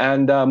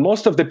 And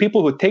most of the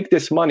people who take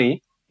this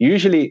money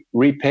usually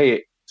repay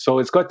it. So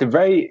it's got a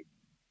very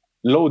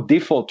low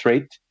default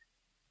rate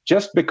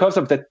just because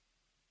of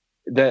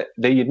the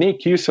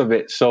unique use of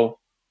it. So,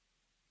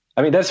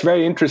 that's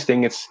very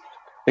interesting.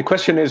 The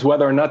question is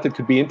whether or not it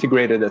could be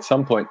integrated at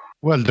some point.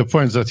 Well, the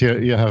points that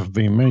you have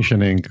been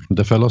mentioning,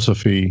 the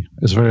philosophy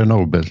is very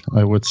noble,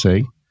 I would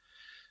say.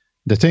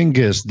 The thing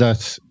is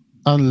that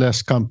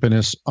unless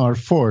companies are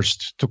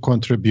forced to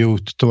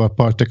contribute to a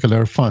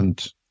particular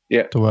fund,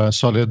 to a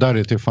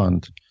solidarity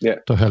fund,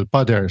 to help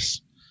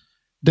others,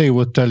 they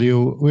would tell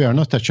you, we are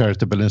not a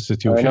charitable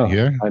institution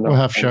here. We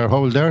have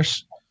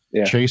shareholders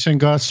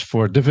chasing us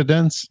for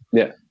dividends.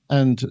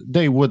 And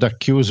they would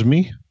accuse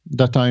me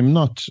that I'm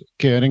not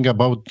caring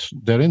about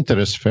their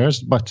interests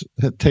first, but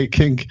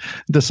taking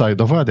the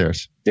side of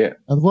others.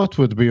 And what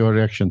would be your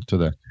reaction to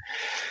that?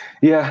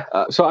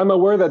 So I'm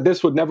aware that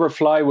this would never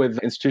fly with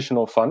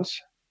institutional funds,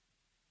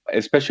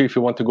 especially if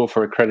you want to go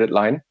for a credit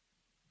line.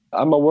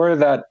 I'm aware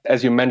that,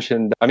 as you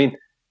mentioned,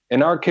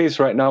 in our case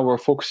right now, we're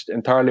focused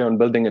entirely on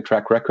building a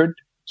track record.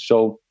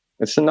 So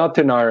it's not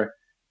in our,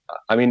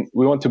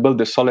 we want to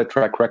build a solid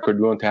track record.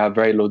 We want to have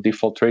very low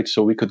default rates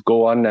so we could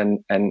go on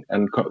and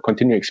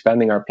continue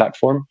expanding our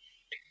platform.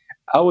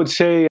 I would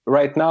say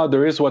right now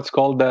there is what's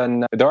called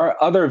there are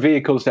other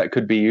vehicles that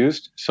could be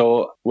used.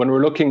 So when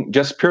we're looking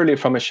just purely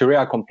from a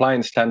Sharia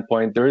compliance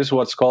standpoint, there is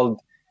what's called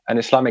an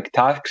Islamic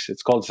tax.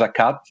 It's called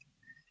zakat.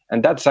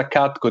 And that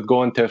zakat could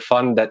go into a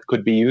fund that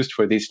could be used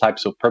for these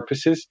types of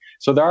purposes.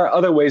 So there are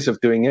other ways of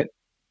doing it.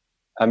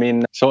 I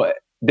mean, so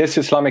this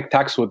Islamic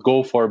tax would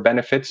go for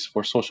benefits,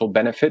 for social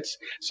benefits.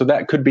 So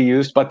that could be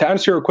used. But to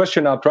answer your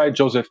question outright,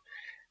 Joseph,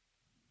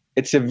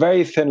 it's a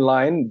very thin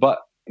line. But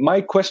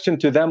my question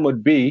to them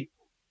would be,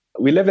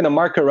 we live in a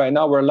market right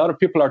now where a lot of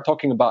people are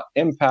talking about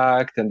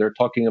impact and they're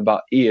talking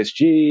about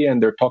ESG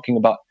and they're talking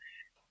about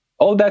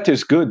all that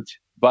is good.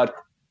 But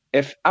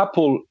if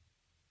Apple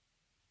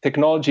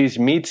Technologies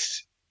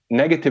meets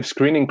negative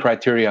screening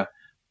criteria,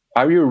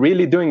 are you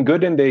really doing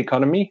good in the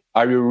economy?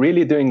 Are you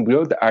really doing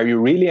good? Are you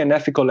really an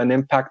ethical and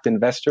impact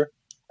investor?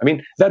 I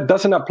mean, that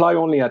doesn't apply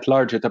only at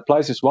large. It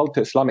applies as well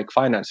to Islamic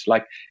finance.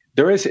 Like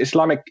there is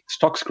Islamic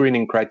stock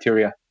screening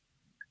criteria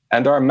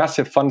and there are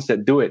massive funds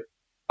that do it.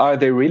 Are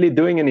they really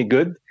doing any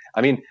good?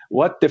 I mean,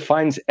 what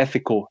defines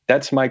ethical?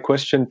 That's my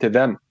question to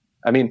them.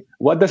 I mean,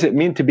 what does it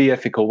mean to be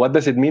ethical? What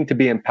does it mean to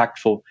be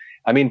impactful?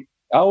 I mean,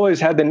 I always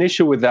had an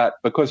issue with that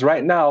because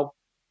right now,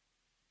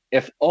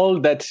 if all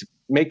that's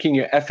making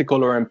you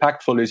ethical or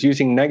impactful is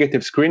using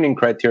negative screening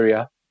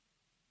criteria,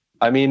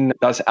 I mean,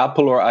 does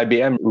Apple or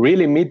IBM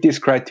really meet these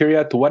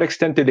criteria? To what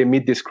extent do they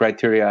meet these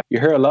criteria? You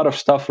hear a lot of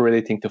stuff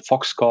relating to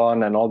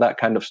Foxconn and all that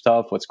kind of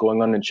stuff, what's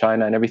going on in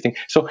China and everything.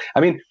 So, I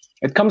mean,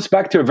 it comes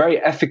back to a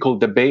very ethical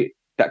debate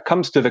that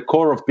comes to the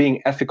core of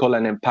being ethical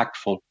and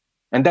impactful.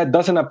 And that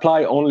doesn't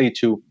apply only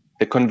to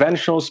the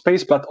conventional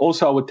space, but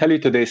also I would tell you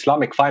to the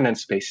Islamic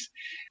finance space.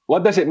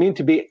 What does it mean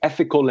to be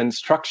ethical in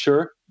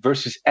structure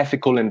versus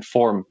ethical in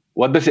form?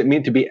 What does it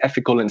mean to be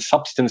ethical in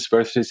substance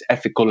versus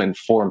ethical in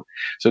form?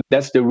 So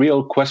that's the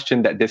real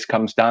question that this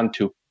comes down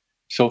to.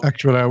 So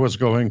actually, I was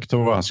going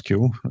to ask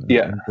you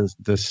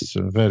this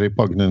very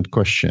poignant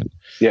question.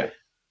 Yeah.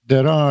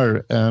 There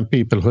are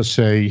people who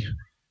say,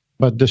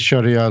 but the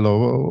Sharia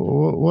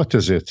law, what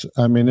is it?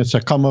 I mean, it's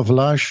a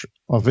camouflage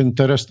of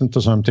interest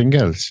into something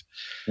else.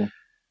 Yeah.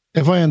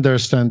 If I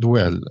understand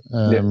well,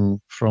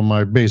 from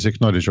my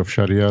basic knowledge of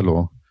Sharia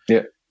law,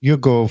 you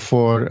go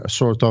for a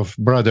sort of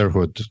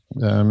brotherhood,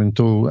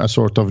 into a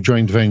sort of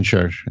joint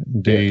venture,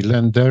 the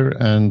lender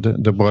and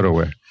the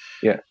borrower.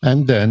 Yeah.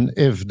 And then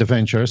if the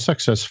venture is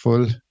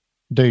successful,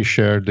 they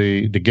share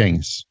the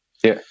gains.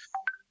 Yeah.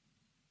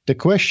 The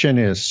question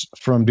is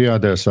from the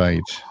other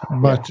side,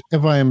 but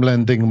if I am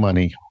lending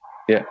money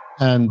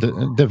and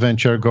the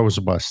venture goes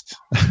bust,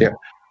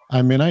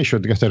 I mean, I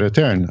should get a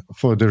return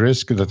for the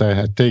risk that I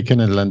had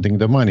taken in lending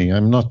the money.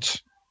 I'm not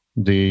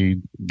the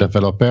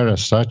developer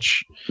as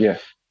such. Yeah.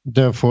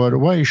 Therefore,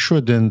 why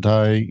shouldn't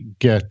I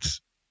get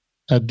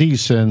a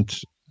decent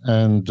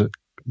and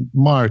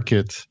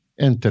market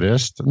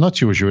interest?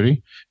 Not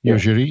usually,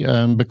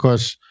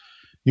 because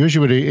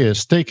usually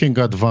is taking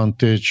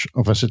advantage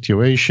of a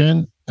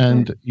situation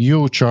and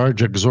you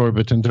charge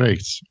exorbitant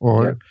rates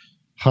or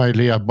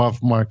highly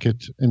above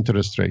market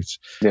interest rates.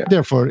 Yeah.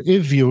 Therefore,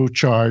 if you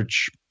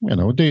charge,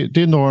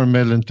 the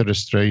normal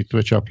interest rate,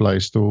 which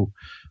applies to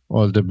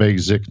all the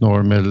basic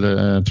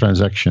normal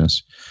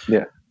transactions,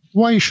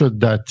 why should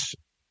that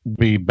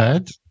be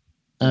bad?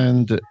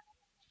 And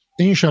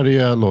in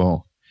Sharia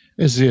law,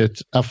 is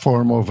it a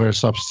form over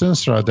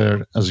substance,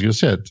 rather, as you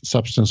said,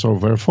 substance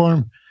over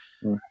form?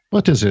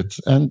 What is it?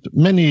 And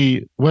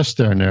many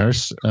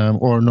Westerners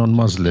or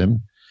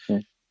non-Muslim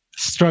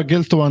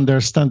struggle to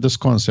understand this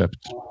concept.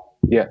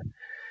 Yeah.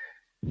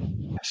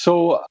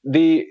 So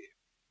the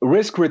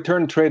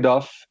risk-return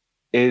trade-off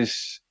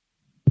is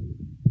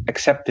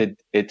accepted.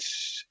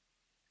 It's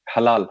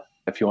halal,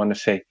 if you want to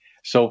say.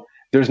 So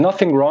there's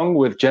nothing wrong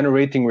with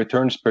generating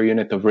returns per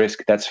unit of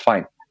risk. That's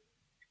fine.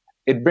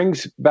 It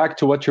brings back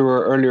to what you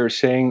were earlier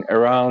saying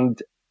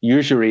around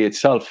usury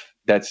itself.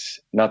 That's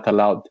not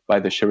allowed by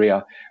the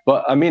Sharia.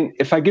 But I mean,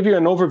 if I give you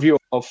an overview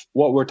of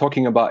what we're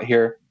talking about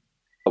here,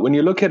 when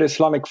you look at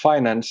Islamic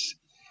finance,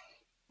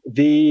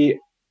 the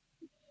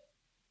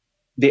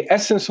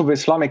essence of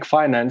Islamic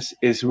finance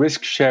is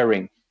risk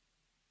sharing,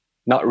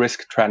 not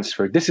risk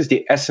transfer. This is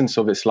the essence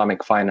of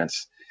Islamic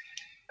finance.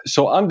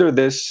 So under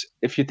this,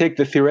 if you take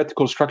the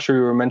theoretical structure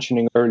you were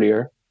mentioning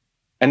earlier,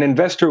 an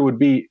investor would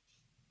be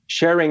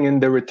sharing in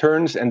the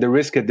returns and the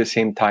risk at the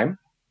same time.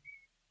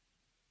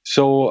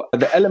 So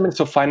the elements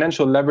of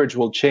financial leverage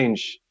will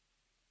change.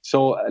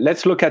 So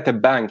let's look at a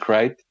bank,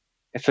 right?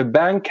 If a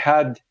bank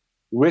had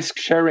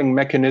risk-sharing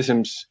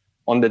mechanisms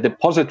on the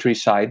depository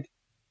side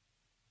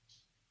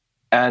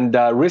and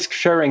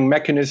risk-sharing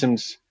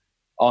mechanisms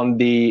on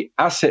the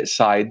asset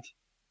side,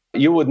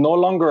 you would no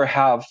longer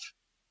have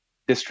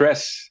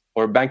distress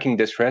or banking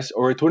distress,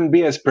 or it wouldn't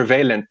be as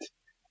prevalent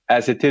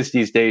as it is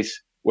these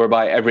days,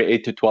 whereby every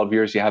 8 to 12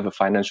 years you have a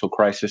financial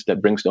crisis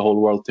that brings the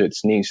whole world to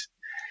its knees.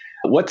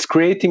 What's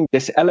creating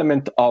this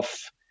element of,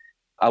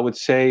 I would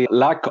say,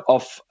 lack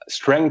of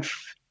strength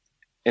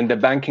in the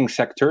banking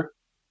sector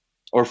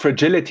or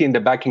fragility in the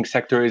banking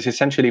sector is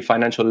essentially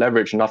financial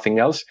leverage, nothing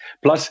else,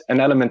 plus an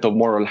element of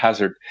moral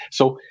hazard.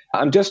 So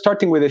I'm just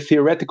starting with a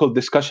theoretical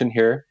discussion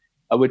here.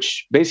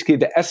 which basically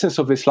the essence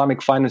of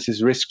Islamic finance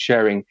is risk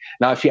sharing.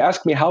 Now, if you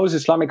ask me, how is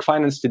Islamic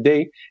finance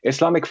today?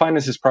 Islamic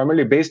finance is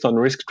primarily based on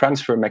risk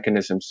transfer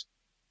mechanisms.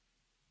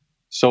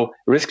 So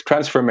risk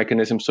transfer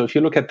mechanisms. So if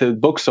you look at the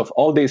books of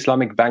all the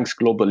Islamic banks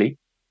globally,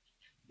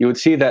 you would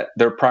see that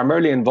they're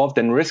primarily involved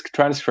in risk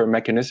transfer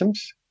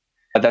mechanisms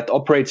that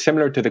operate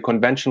similar to the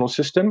conventional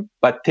system,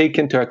 but take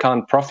into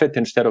account profit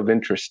instead of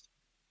interest.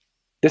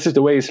 This is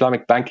the way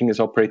Islamic banking is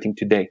operating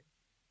today.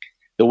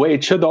 The way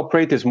it should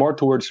operate is more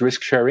towards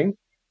risk sharing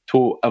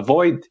to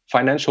avoid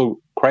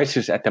financial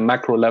crisis at the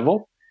macro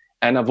level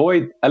and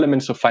avoid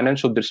elements of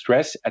financial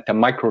distress at the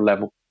micro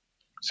level.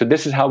 So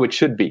this is how it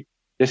should be.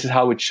 This is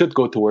how it should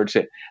go towards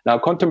it. Now,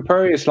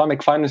 contemporary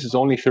Islamic finance is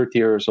only 30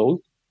 years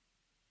old.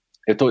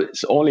 It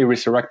was only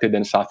resurrected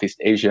in Southeast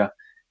Asia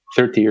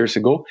 30 years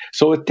ago.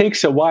 So it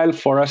takes a while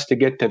for us to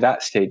get to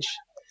that stage.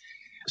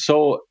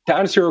 So to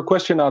answer your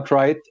question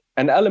outright,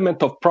 an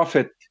element of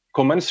profit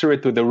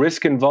commensurate with the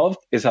risk involved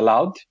is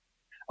allowed.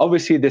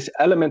 Obviously, this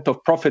element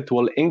of profit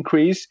will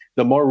increase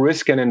the more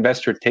risk an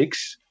investor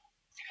takes.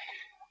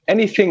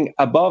 Anything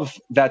above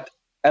that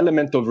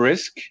element of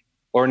risk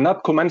or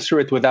not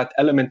commensurate with that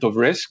element of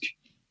risk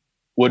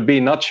would be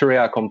not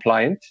Sharia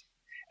compliant.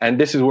 And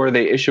this is where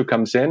the issue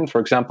comes in. For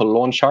example,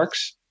 loan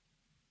sharks.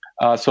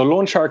 So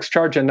loan sharks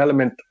charge an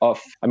element of,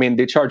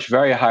 they charge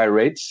very high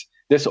rates.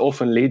 This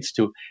often leads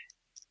to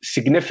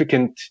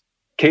significant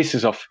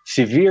cases of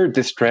severe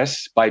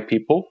distress by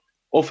people,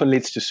 often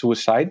leads to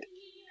suicide.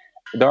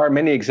 There are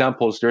many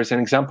examples. There's an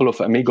example of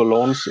Amigo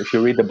loans, if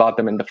you read about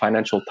them in the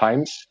Financial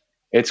Times.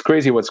 It's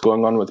crazy what's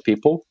going on with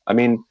people.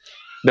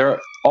 They're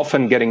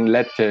often getting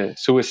led to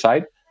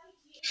suicide.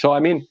 So,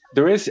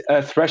 there is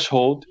a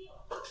threshold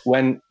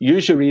when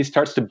usury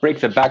starts to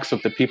break the backs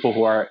of the people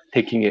who are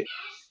taking it.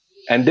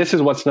 And this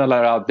is what's not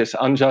allowed, this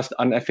unjust,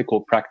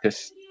 unethical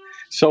practice.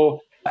 So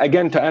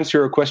again, to answer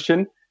your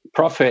question,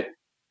 profit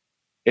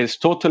is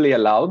totally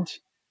allowed.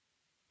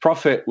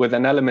 Profit with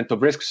an element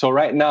of risk. So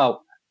right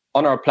now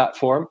on our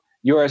platform,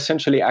 you are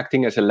essentially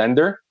acting as a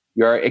lender.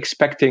 You are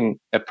expecting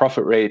a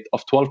profit rate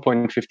of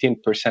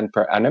 12.15%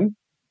 per annum.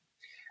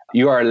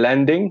 You are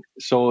lending.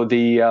 So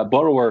the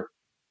borrower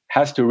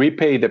has to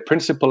repay the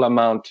principal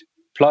amount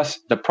plus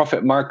the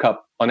profit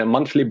markup on a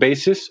monthly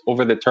basis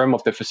over the term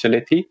of the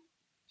facility.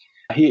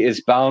 He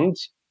is bound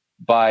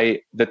by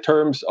the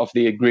terms of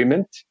the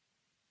agreement.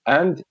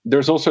 And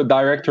there's also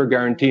director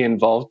guarantee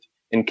involved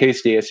in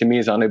case the SME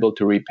is unable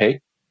to repay.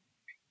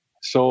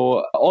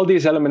 So all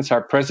these elements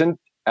are present,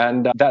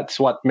 and that's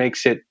what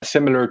makes it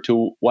similar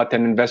to what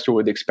an investor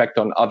would expect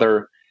on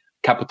other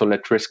capital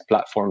at risk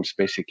platforms,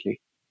 basically.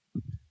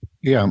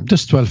 Yeah,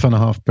 this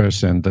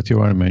 12.5% that you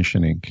are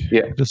mentioning.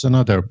 Yeah. There's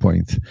another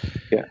point.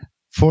 Yeah.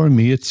 For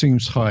me, it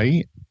seems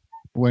high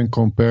when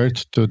compared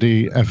to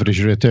the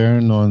average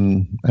return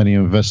on any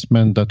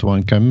investment that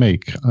one can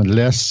make,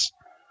 unless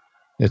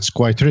it's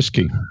quite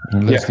risky,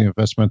 the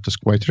investment is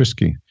quite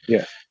risky.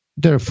 Yeah.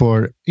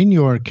 Therefore, in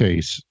your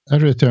case, a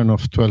return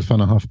of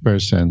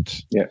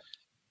 12.5%,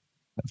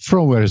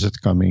 from where is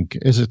it coming?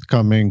 Is it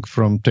coming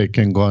from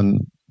taking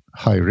on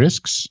high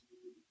risks?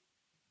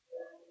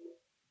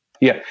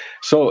 Yeah.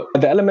 So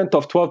the element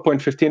of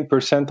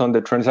 12.15% on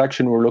the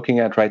transaction we're looking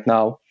at right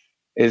now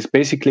is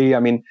basically,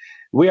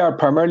 we are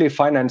primarily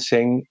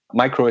financing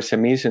micro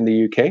SMEs in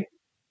the UK.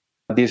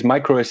 These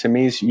micro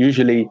SMEs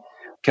usually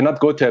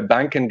cannot go to a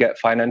bank and get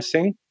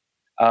financing.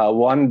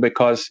 One,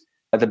 because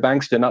the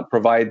banks do not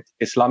provide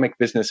Islamic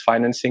business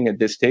financing at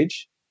this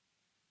stage.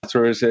 So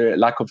there is a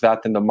lack of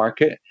that in the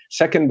market.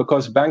 Second,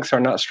 because banks are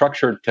not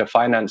structured to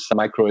finance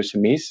micro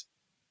SMEs.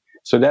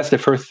 So that's the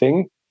first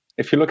thing.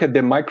 If you look at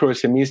the micro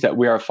SMEs that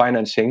we are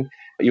financing,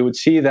 you would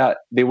see that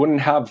they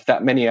wouldn't have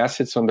that many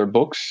assets on their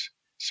books.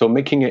 So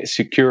making it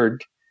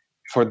secured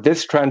for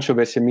this tranche of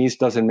SMEs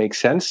doesn't make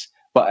sense.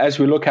 But as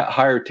we look at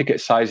higher ticket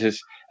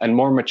sizes and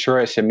more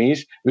mature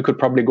SMEs, we could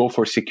probably go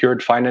for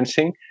secured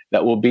financing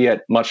that will be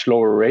at much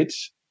lower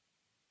rates.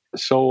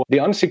 So the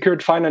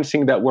unsecured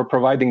financing that we're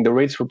providing, the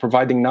rates we're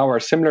providing now are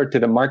similar to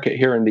the market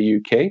here in the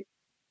UK,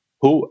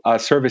 who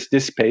service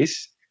this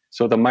space.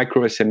 So the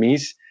micro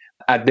SMEs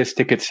at this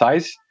ticket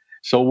size.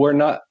 So we're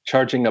not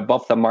charging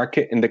above the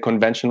market in the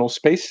conventional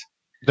space.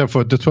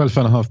 Therefore, the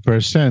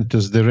 12.5%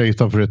 is the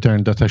rate of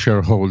return that a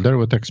shareholder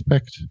would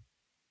expect?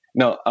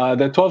 No,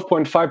 the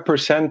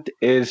 12.5%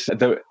 is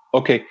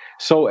okay.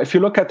 So if you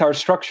look at our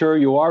structure,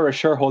 you are a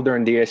shareholder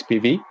in the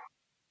SPV.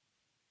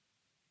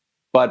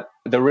 But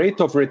the rate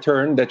of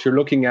return that you're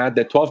looking at,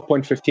 the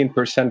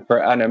 12.15%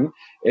 per annum,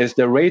 is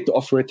the rate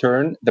of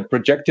return, the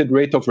projected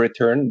rate of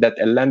return that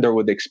a lender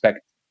would expect,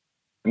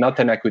 not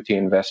an equity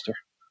investor.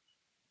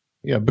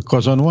 Yeah,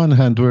 because on one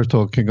hand, we're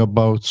talking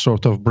about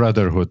sort of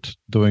brotherhood,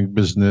 doing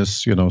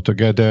business,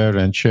 together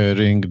and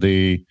sharing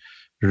the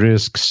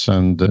risks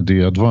and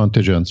the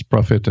advantage and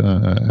profit,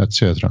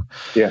 etc.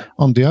 Yeah.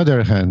 On the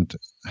other hand,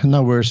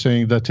 now we're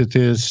saying that it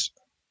is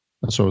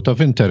a sort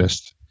of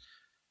interest.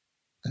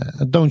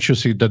 Don't you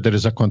see that there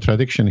is a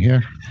contradiction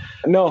here?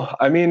 No,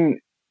 in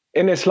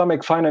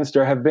Islamic finance,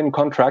 there have been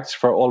contracts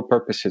for all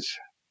purposes.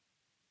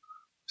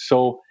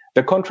 So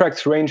The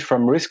contracts range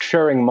from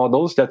risk-sharing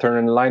models that are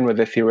in line with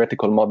the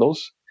theoretical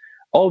models,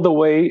 all the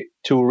way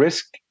to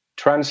risk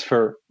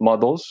transfer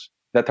models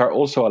that are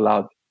also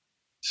allowed.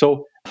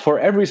 So for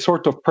every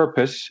sort of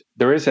purpose,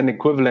 there is an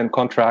equivalent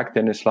contract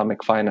in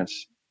Islamic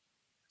finance.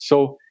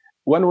 So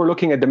when we're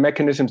looking at the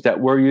mechanisms that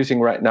we're using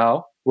right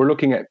now, we're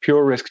looking at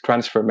pure risk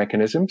transfer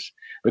mechanisms,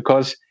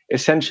 because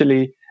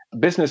essentially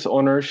business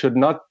owners should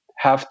not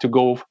have to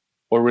go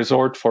or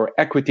resort for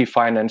equity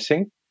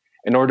financing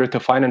in order to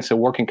finance a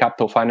working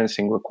capital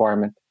financing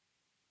requirement.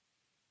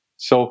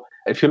 So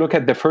if you look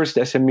at the first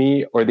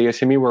SME or the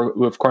SME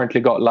we've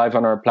currently got live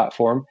on our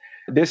platform,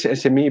 this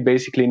SME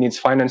basically needs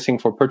financing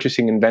for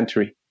purchasing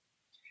inventory.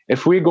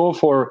 If we go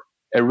for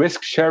a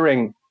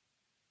risk-sharing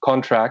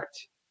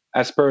contract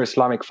as per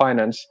Islamic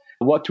finance,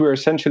 what we're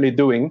essentially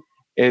doing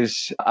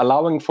is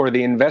allowing for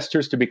the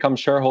investors to become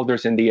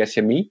shareholders in the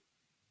SME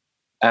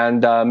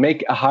and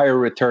make a higher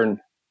return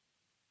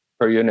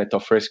per unit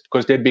of risk,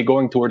 because they'd be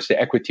going towards the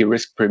equity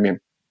risk premium.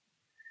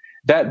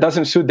 That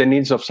doesn't suit the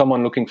needs of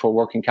someone looking for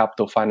working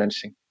capital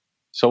financing.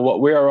 So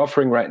what we are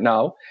offering right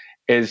now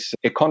is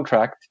a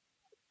contract.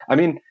 I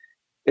mean,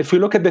 if we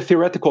look at the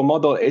theoretical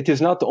model, it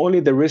is not only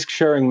the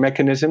risk-sharing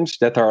mechanisms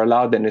that are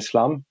allowed in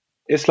Islam.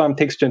 Islam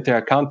takes into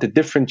account the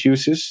different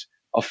uses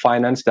of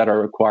finance that are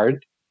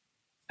required.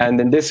 And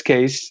in this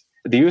case,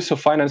 the use of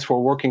finance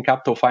for working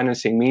capital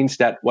financing means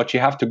that what you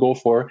have to go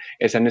for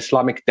is an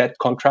Islamic debt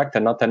contract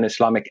and not an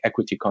Islamic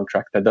equity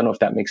contract. I don't know if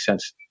that makes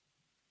sense.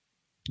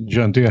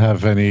 John, do you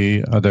have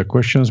any other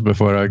questions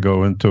before I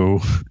go into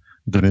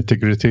the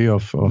nitty-gritty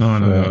of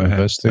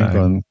investing?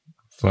 I'm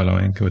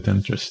following with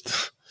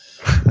interest.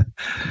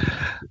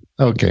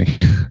 Okay.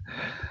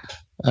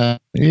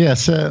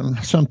 Yes,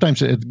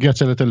 sometimes it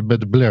gets a little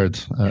bit blurred,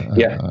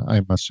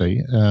 I must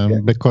say,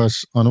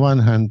 because on one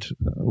hand,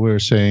 we're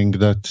saying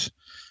that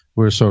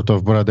we're sort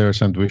of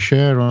brothers and we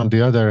share. On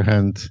the other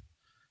hand,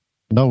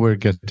 now we're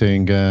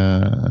getting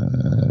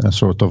a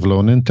sort of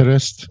loan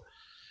interest,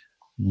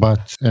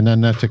 but in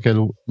an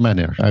ethical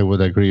manner. I would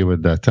agree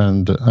with that.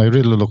 And I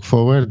really look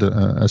forward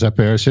as a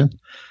person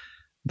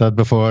that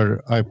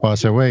before I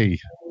pass away,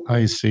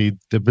 I see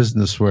the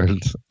business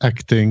world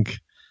acting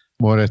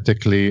more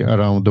ethically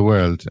around the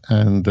world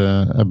and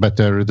a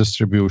better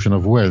redistribution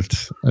of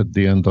wealth at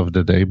the end of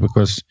the day,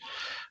 because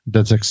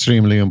that's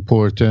extremely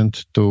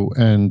important to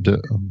end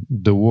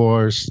the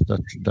wars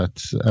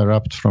that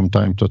erupt from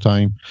time to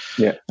time.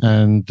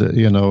 And,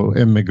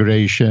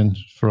 immigration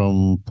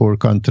from poor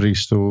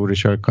countries to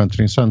richer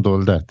countries and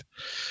all that.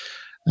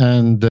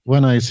 And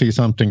when I see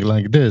something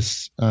like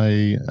this,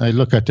 I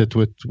look at it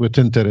with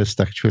interest,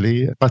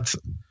 actually. But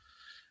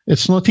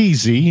it's not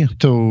easy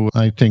to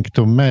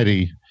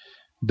marry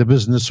the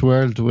business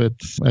world with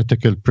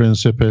ethical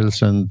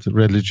principles and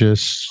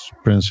religious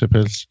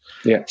principles.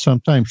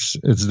 Sometimes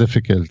it's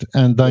difficult.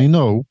 And I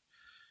know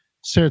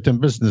certain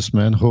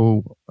businessmen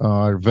who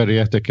are very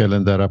ethical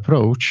in their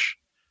approach,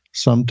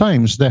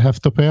 sometimes they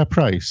have to pay a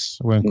price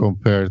when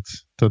compared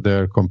to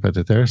their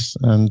competitors.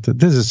 And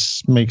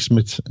this makes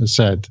me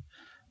sad,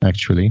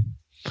 actually.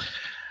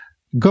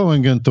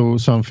 Going into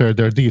some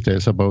further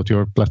details about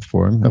your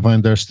platform, if I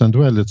understand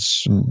well, it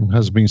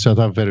has been set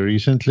up very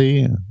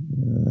recently,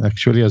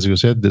 actually, as you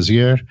said, this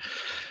year,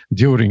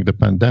 during the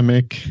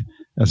pandemic.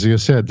 As you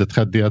said, it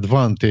had the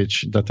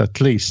advantage that at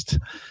least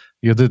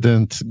you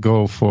didn't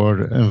go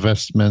for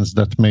investments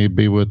that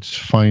maybe would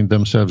find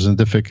themselves in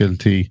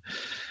difficulty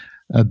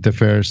at the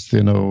first,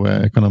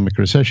 economic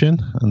recession,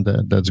 and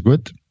that's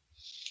good.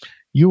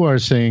 You are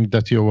saying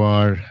that you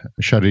are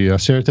Sharia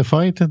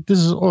certified. This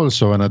is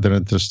also another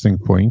interesting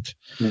point.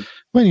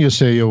 When you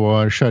say you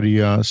are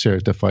Sharia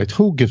certified,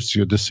 who gives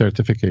you this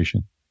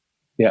certification?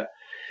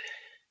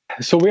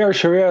 So we are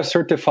Sharia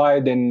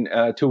certified in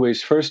two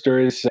ways. First,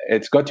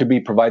 it's got to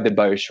be provided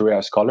by a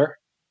Sharia scholar.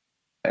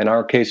 In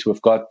our case,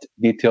 we've got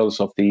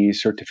details of the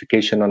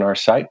certification on our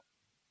site.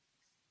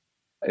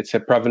 It's a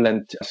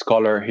prevalent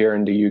scholar here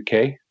in the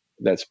UK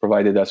that's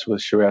provided us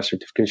with Sharia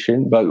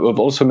certification. But we've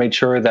also made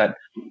sure that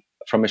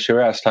from a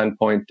Sharia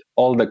standpoint,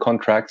 all the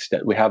contracts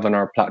that we have on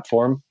our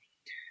platform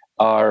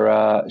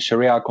are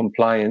Sharia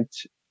compliant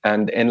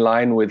and in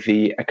line with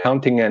the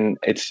accounting, and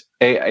it's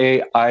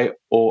AAIOIFI.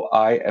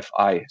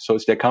 So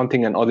it's the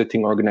Accounting and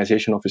Auditing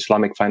Organization of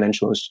Islamic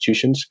Financial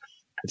Institutions.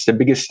 It's the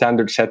biggest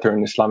standard setter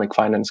in Islamic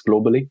finance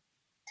globally.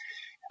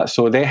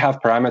 So they have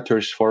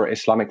parameters for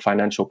Islamic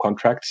financial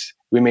contracts.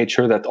 We made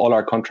sure that all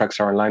our contracts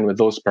are in line with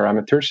those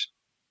parameters.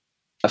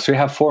 So we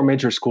have four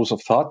major schools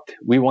of thought.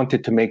 We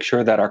wanted to make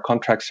sure that our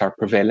contracts are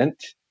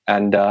prevalent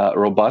and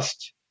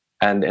robust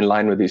and in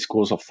line with these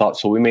schools of thought.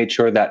 So we made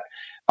sure that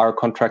our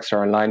contracts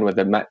are in line with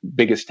the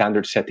biggest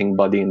standard setting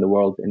body in the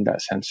world in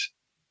that sense.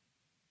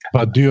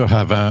 But do you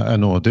have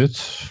an audit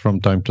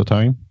from time to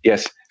time?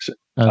 Yes.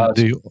 And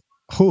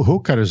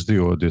who carries the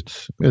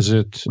audit? Is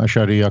it a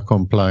Sharia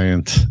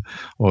compliant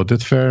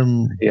audit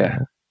firm?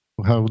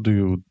 How do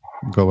you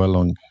go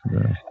along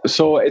there?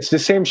 So it's the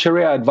same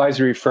Sharia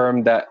advisory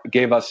firm that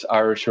gave us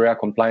our Sharia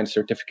compliance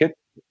certificate.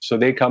 So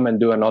they come and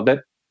do an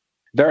audit.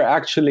 They're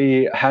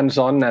actually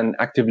hands-on and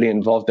actively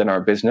involved in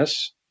our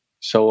business.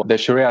 So the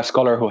Sharia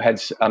scholar who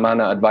heads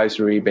Amana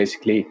Advisory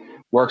basically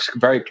works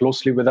very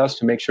closely with us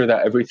to make sure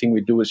that everything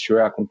we do is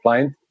Sharia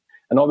compliant.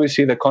 And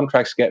obviously the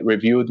contracts get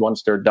reviewed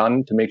once they're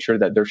done to make sure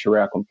that they're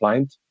Sharia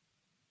compliant.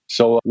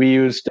 So we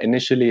used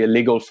initially a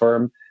legal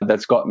firm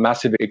that's got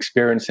massive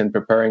experience in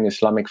preparing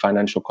Islamic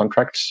financial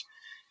contracts.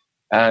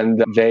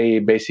 And they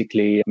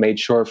basically made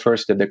sure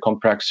first that the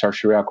contracts are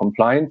Sharia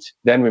compliant.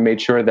 Then we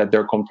made sure that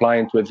they're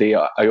compliant with the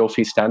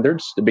IOFI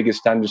standards, the biggest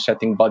standard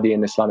setting body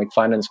in Islamic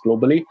finance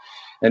globally.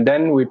 And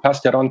then we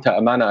passed it on to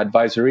Amana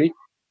Advisory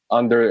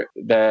under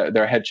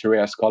their head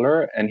Sharia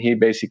scholar. And he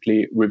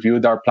basically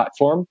reviewed our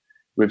platform,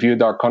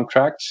 reviewed our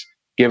contracts,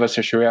 gave us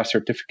a Sharia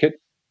certificate,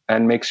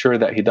 and make sure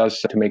that he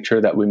does to make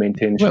sure that we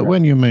maintain Sharia.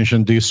 When you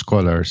mention these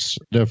scholars,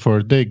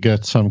 therefore they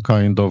get some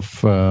kind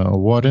of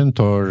warrant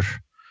or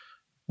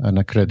an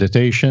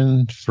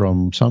accreditation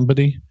from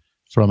somebody,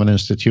 from an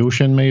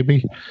institution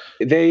maybe?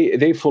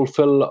 They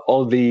fulfill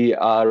all the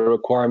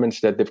requirements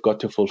that they've got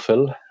to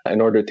fulfill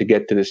in order to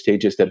get to the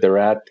stages that they're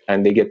at,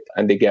 and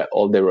they get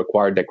all the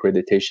required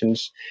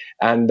accreditations.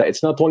 And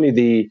it's not only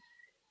the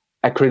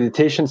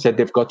accreditations that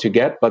they've got to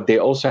get, but they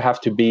also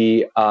have to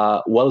be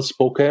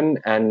well-spoken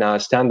and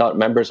standout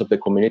members of the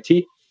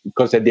community,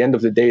 because at the end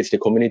of the day, it's the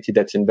community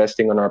that's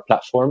investing on our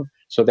platform.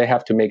 So they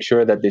have to make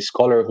sure that the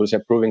scholar who's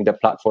approving the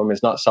platform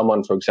is not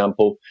someone, for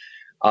example,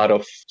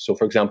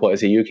 for example,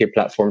 as a UK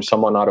platform,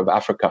 someone out of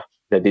Africa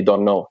that they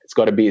don't know. It's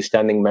got to be a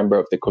standing member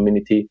of the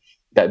community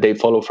that they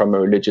follow from a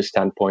religious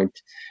standpoint,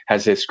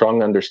 has a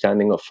strong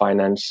understanding of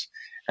finance,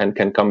 and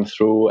can come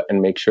through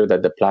and make sure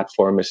that the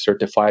platform is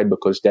certified,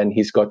 because then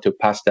he's got to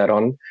pass that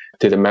on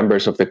to the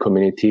members of the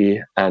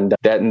community. And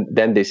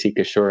then they seek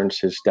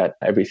assurances that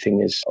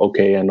everything is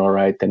okay and all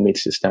right and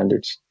meets the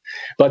standards.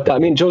 But I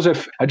mean,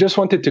 Joseph, I just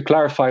wanted to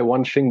clarify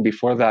one thing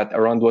before that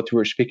around what we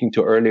were speaking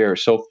to earlier.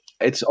 So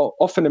it's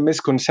often a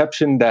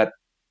misconception that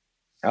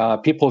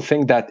people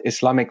think that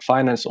Islamic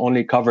finance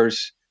only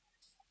covers,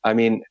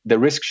 the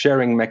risk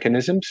sharing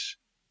mechanisms,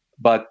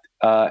 but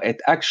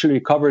it actually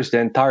covers the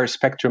entire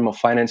spectrum of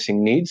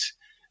financing needs,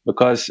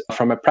 because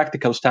from a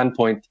practical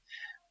standpoint,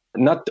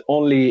 not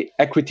only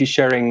equity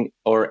sharing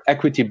or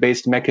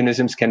equity-based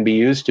mechanisms can be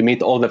used to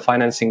meet all the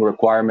financing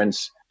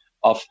requirements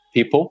of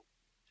people.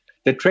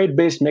 The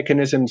trade-based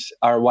mechanisms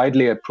are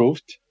widely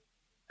approved,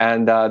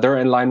 and they're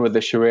in line with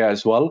the Sharia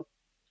as well.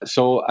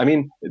 So,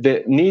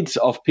 the needs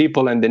of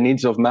people and the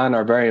needs of man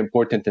are very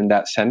important in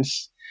that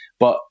sense.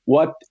 But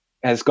what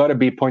has got to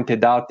be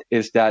pointed out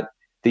is that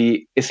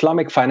the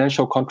Islamic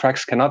financial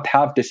contracts cannot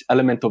have this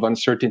element of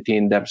uncertainty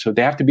in them. So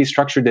they have to be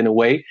structured in a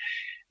way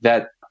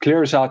that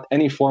clears out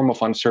any form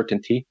of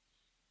uncertainty,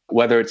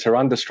 whether it's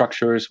around the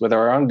structures, whether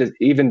around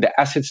even the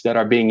assets that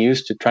are being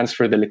used to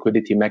transfer the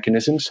liquidity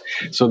mechanisms.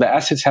 So the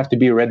assets have to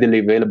be readily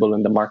available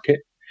in the market.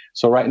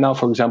 So right now,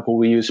 for example,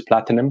 we use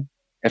Platinum.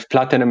 If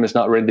Platinum is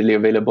not readily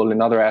available,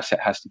 another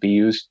asset has to be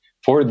used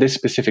for this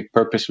specific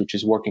purpose, which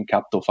is working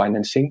capital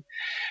financing.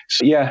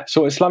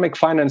 So Islamic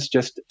finance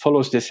just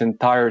follows this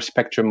entire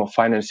spectrum of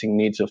financing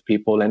needs of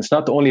people. And it's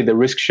not only the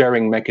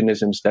risk-sharing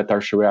mechanisms that are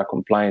Sharia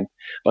compliant,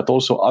 but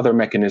also other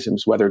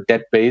mechanisms, whether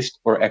debt-based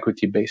or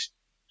equity-based.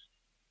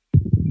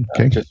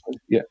 Okay.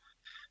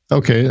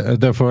 Okay.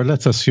 Therefore,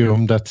 let's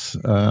assume that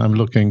I'm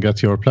looking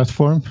at your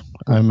platform.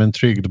 I'm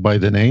intrigued by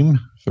the name.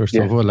 First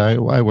of all,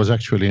 I was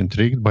actually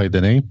intrigued by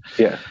the name.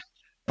 Yeah.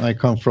 I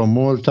come from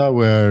Malta,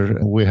 where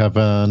we have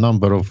a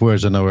number of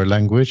words in our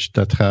language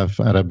that have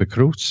Arabic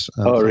roots.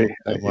 Really?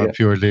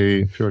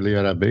 Purely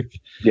Arabic.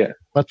 Yeah.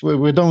 But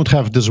we don't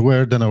have this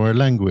word in our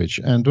language.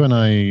 And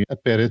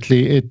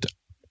apparently,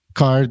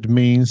 card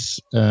means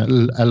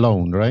a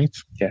loan, right?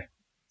 Yeah.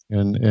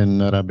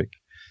 In Arabic.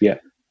 Yeah.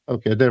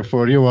 Okay,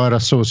 therefore you are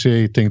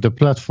associating the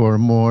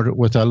platform more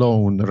with a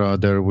loan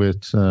rather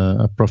with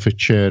a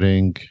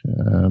profit-sharing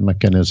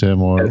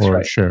mechanism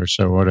or shares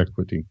or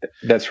equity.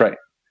 That's right.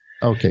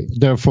 Okay,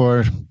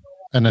 therefore,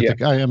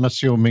 I am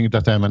assuming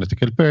that I'm an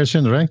ethical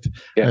person, right?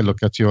 Yeah. I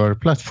look at your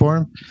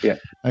platform. Yeah.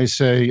 I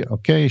say,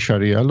 okay,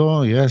 Sharia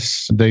law,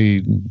 yes.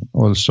 They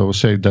also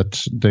say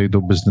that they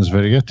do business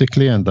very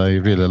ethically, and I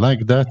really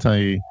like that.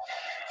 I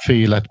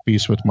feel at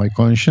peace with my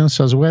conscience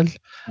as well.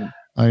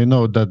 I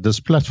know that this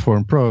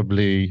platform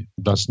probably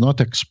does not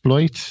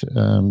exploit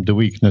the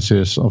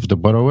weaknesses of the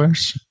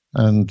borrowers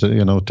and,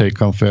 take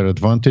unfair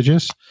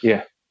advantages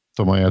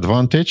to my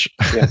advantage.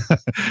 Yeah.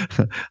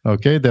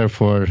 Okay,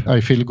 therefore, I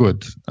feel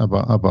good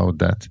about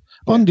that.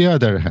 Yeah. On the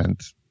other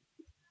hand,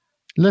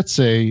 let's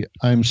say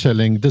I'm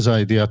selling this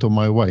idea to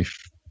my wife,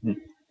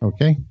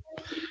 okay?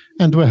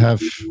 And we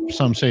have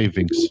some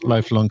savings,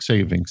 lifelong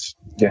savings.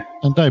 Yeah.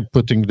 And I'm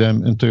putting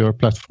them into your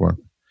platform.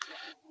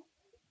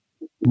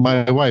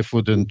 My wife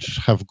wouldn't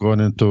have gone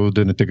into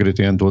the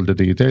nitty-gritty and all the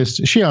details.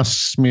 She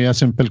asks me a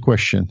simple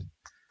question.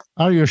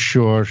 Are you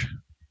sure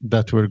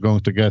that we're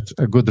going to get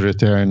a good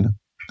return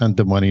and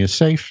the money is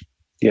safe?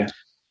 Yeah.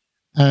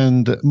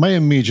 And my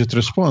immediate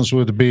response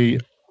would be,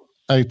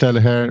 I tell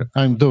her,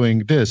 I'm doing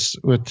this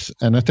with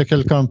an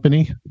ethical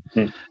company.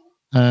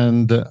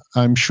 And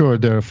I'm sure,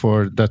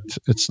 therefore, that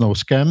it's no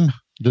scam.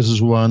 This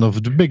is one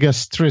of the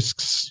biggest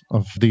risks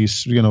of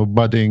these,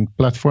 budding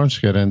platforms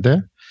here and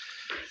there.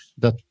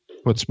 That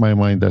puts my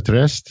mind at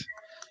rest.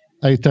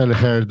 I tell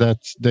her that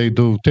they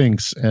do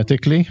things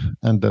ethically,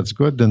 and that's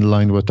good, in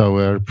line with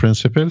our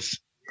principles.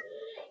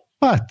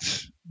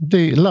 But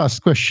the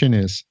last question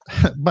is,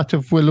 but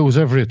if we lose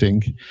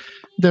everything,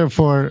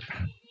 therefore,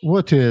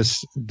 what is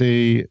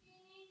the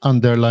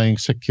underlying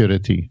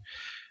security?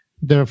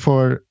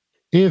 Therefore,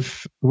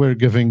 if we're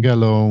giving a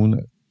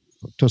loan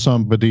to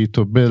somebody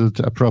to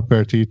build a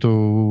property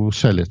to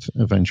sell it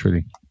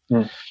eventually,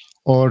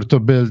 or to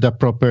build a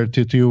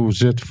property to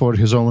use it for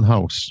his own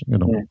house,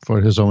 for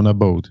his own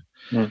abode,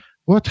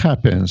 what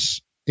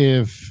happens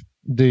if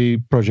the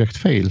project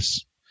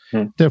fails?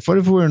 Therefore,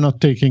 if we're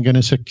not taking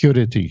any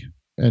security,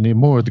 any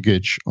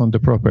mortgage on the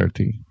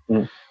property,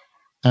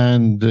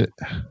 and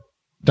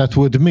that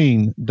would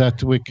mean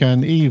that we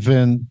can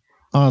even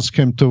ask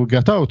him to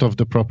get out of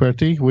the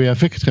property. We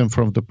evict him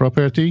from the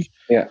property,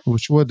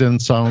 which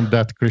wouldn't sound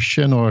that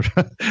Christian or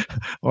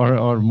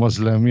or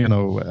Muslim,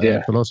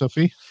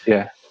 philosophy.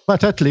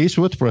 But at least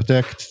would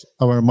protect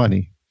our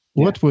money.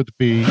 What would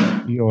be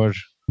your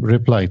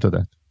reply to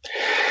that?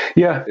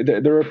 Yeah,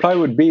 the reply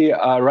would be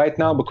right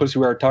now, because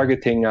we are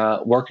targeting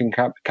working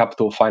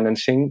capital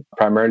financing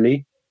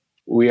primarily,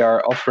 we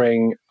are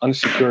offering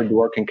unsecured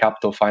working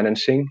capital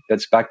financing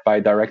that's backed by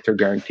director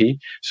guarantee.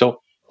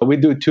 So we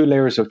do 2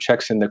 layers of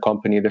checks in the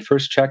company. The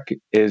first check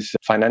is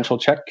financial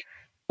check.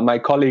 My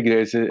colleague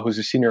who's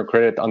a senior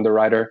credit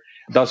underwriter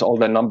does all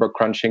the number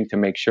crunching to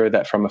make sure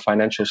that from a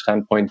financial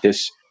standpoint,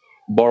 this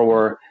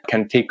borrower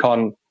can take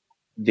on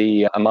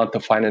the amount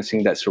of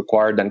financing that's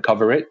required and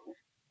cover it.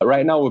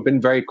 Right now, we've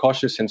been very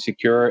cautious and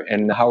secure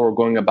in how we're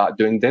going about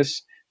doing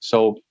this.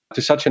 So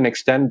to such an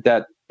extent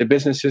that the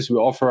businesses we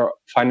offer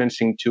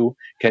financing to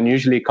can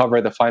usually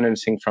cover the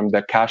financing from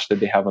the cash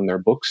that they have on their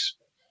books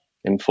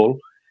in full.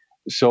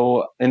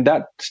 So in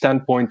that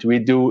standpoint, we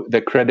do the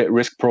credit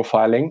risk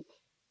profiling,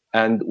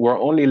 and we're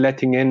only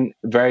letting in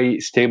very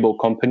stable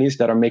companies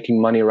that are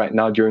making money right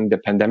now during the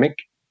pandemic.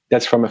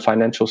 That's from a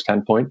financial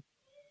standpoint.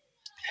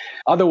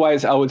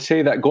 Otherwise, I would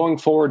say that going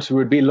forwards, we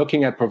would be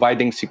looking at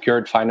providing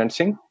secured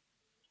financing.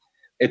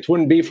 It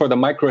wouldn't be for the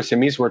micro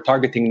SMEs we're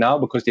targeting now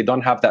because they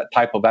don't have that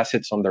type of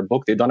assets on their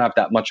book. They don't have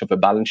that much of a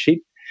balance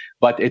sheet.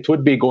 But it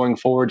would be going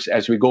forwards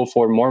as we go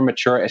for more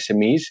mature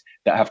SMEs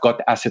that have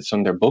got assets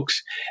on their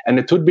books. And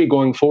it would be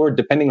going forward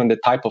depending on the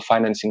type of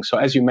financing. So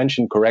as you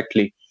mentioned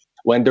correctly,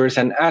 when there is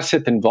an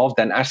asset involved,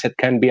 an asset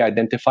can be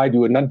identified. We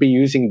would not be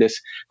using this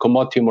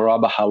commodity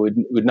murabaha.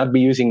 We would not be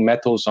using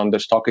metals on the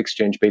stock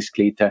exchange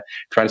basically to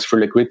transfer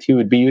liquidity. We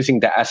would be using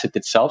the asset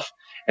itself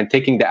and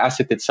taking the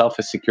asset itself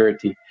as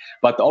security.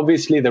 But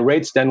obviously the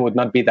rates then would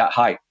not be that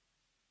high.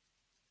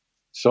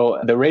 So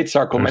the rates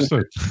are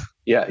commensurate.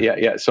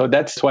 Yeah. So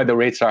that's why the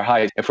rates are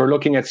high. If we're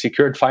looking at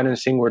secured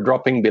financing, we're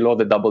dropping below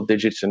the double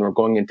digits and we're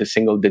going into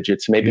single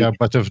digits, maybe. Yeah,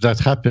 but if that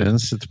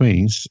happens, it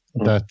means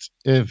that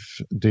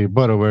if the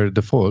borrower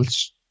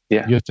defaults,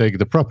 you take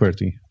the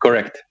property.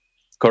 Correct.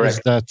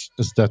 Is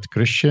that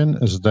Christian?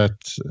 Is that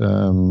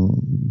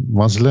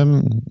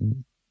Muslim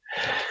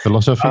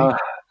philosophy?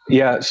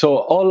 So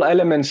all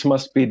elements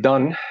must be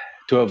done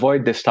to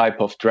avoid this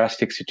type of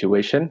drastic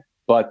situation.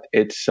 But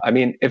if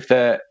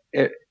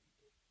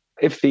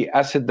the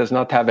asset does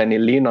not have any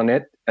lien on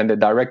it and the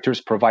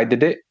directors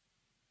provided it,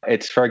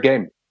 it's fair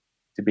game,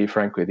 to be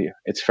frank with you.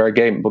 It's fair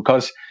game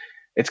because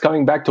it's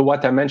coming back to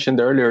what I mentioned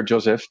earlier,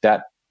 Joseph,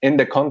 that in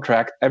the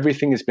contract,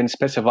 everything has been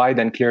specified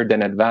and cleared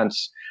in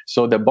advance.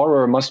 So the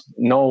borrower must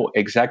know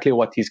exactly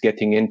what he's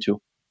getting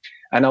into.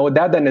 And I would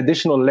add an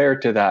additional layer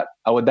to that.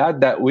 I would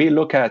add that we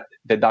look at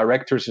the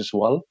directors as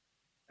well,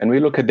 and we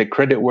look at the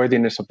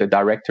creditworthiness of the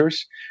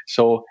directors.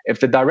 So if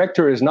the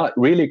director is not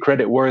really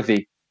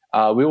creditworthy,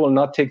 we will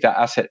not take that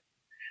asset.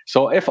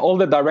 So if all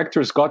the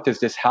director's got is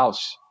this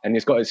house and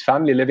he's got his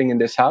family living in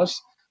this house,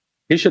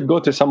 he should go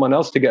to someone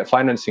else to get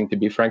financing, to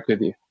be frank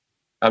with you.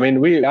 I mean,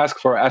 we ask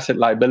for asset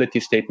liability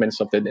statements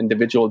of the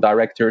individual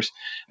directors,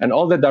 and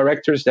all the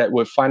directors that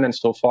we've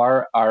financed so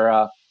far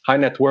are high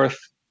net worth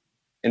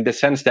in the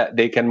sense that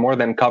they can more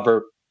than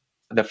cover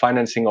the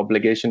financing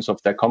obligations of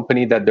the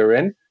company that they're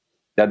in,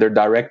 that they're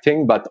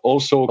directing, but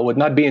also would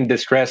not be in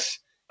distress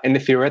in the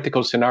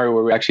theoretical scenario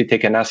where we actually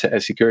take an asset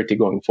as security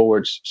going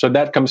forwards. So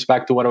that comes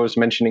back to what I was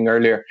mentioning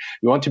earlier.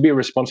 We want to be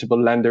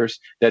responsible lenders.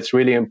 That's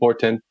really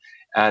important.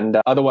 And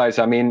otherwise,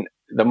 I mean,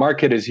 the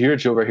market is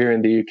huge over here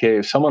in the UK.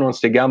 If someone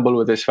wants to gamble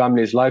with his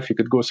family's life, he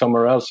could go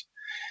somewhere else.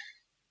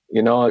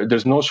 You know,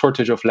 there's no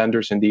shortage of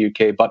lenders in the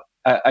UK. But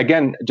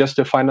again, just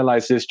to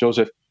finalize this,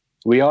 Joseph,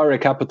 we are a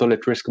capital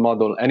at risk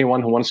model.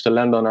 Anyone who wants to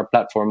lend on our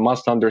platform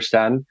must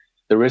understand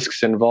the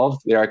risks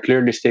involved. They are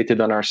clearly stated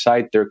on our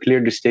site. They're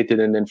clearly stated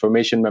in the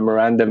information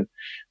memorandum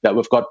that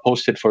we've got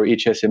posted for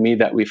each SME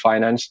that we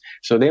finance.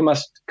 So they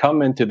must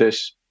come into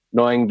this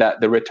knowing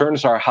that the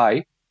returns are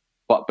high,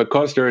 but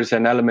because there is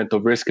an element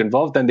of risk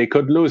involved, then they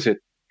could lose it.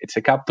 It's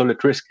a capital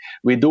at risk.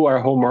 We do our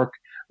homework.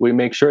 We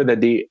make sure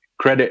that the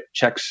credit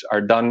checks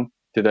are done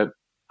to the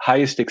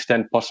highest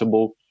extent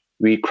possible.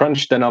 We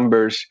crunch the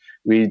numbers.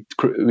 We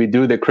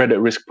do the credit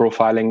risk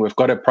profiling. We've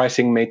got a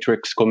pricing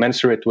matrix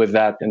commensurate with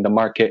that in the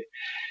market.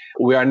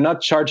 We are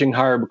not charging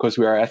higher because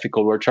we are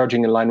ethical. We're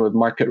charging in line with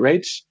market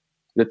rates.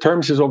 The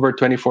terms is over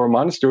 24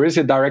 months. There is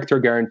a director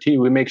guarantee.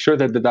 We make sure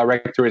that the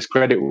director is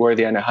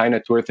creditworthy and a high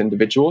net worth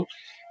individual.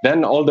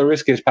 Then all the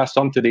risk is passed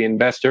on to the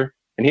investor,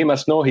 and he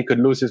must know he could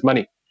lose his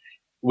money.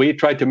 We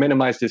try to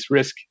minimize this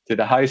risk to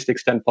the highest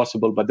extent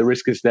possible, but the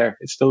risk is there.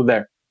 It's still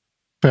there.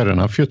 Fair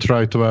enough. You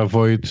try to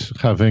avoid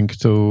having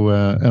to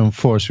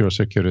enforce your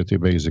security,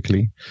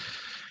 basically.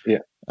 Yeah.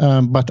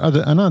 But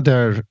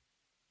another,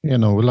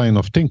 line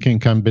of thinking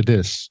can be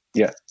this.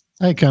 Yeah.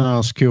 I can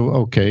ask you,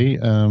 okay,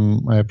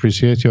 I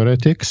appreciate your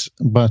ethics,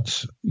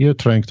 but you're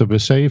trying to be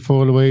safe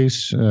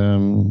always.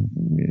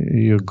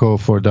 You go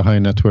for the high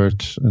net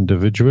worth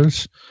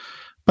individuals.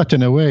 But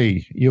in a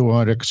way, you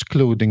are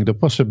excluding the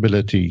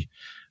possibility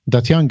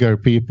that younger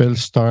people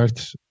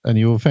start a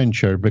new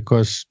venture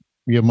because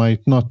you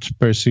might not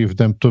perceive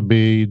them to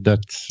be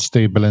that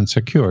stable and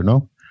secure,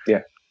 no?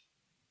 Yeah.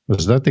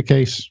 Is that the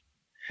case?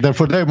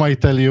 Therefore, they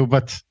might tell you,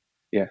 but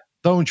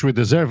don't we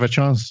deserve a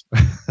chance?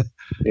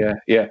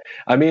 Yeah.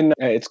 I mean,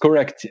 it's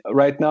correct.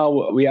 Right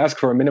now, we ask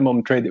for a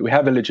minimum trade. We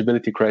have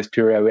eligibility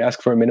criteria. We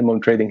ask for a minimum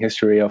trading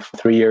history of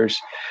 3 years.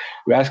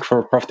 We ask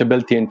for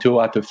profitability in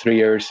 2 out of 3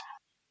 years.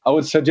 I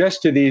would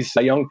suggest to these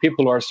young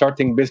people who are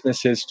starting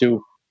businesses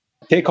to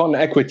take on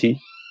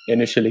equity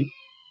initially.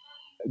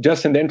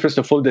 Just in the interest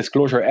of full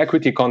disclosure,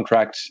 equity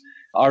contracts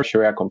are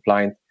Sharia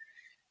compliant.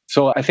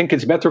 So I think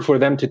it's better for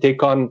them to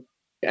take on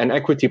an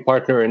equity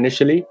partner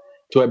initially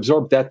to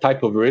absorb that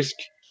type of risk.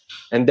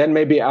 And then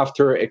maybe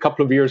after a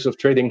couple of years of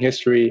trading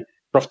history,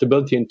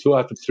 profitability in 2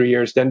 out of 3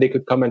 years, then they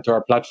could come into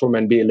our platform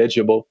and be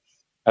eligible.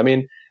 I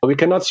mean, we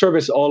cannot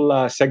service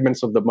all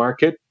segments of the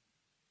market.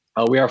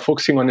 We are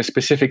focusing on a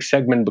specific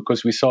segment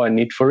because we saw a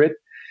need for it.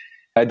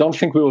 I don't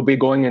think we will be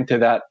going into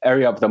that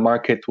area of the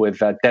market with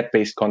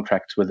debt-based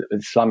contracts, with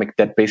Islamic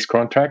debt-based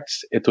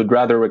contracts. It would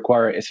rather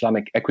require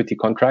Islamic equity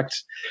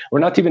contracts. Or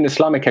not even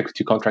Islamic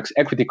equity contracts.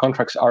 Equity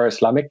contracts are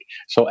Islamic,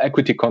 so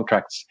equity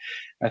contracts.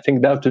 I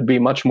think that would be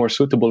much more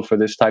suitable for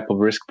this type of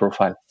risk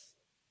profile.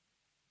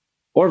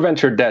 Or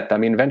venture debt. I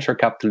mean, venture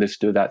capitalists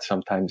do that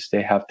sometimes.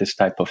 They have this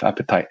type of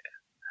appetite.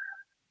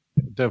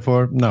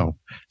 Therefore, now,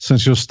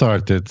 since you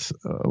started,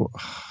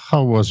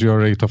 how was your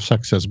rate of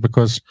success?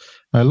 Because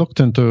I looked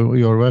into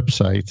your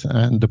website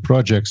and the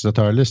projects that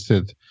are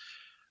listed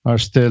are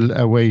still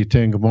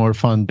awaiting more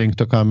funding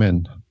to come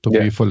in to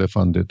be fully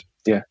funded.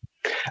 Yeah.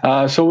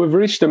 So we've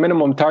reached the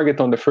minimum target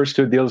on the first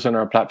 2 deals on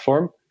our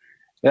platform.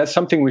 That's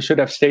something we should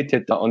have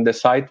stated on the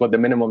site, what the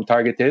minimum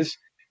target is.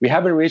 We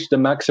haven't reached the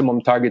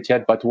maximum target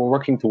yet, but we're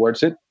working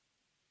towards it.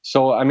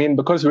 So, I mean,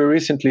 because we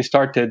recently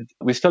started,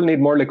 we still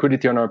need more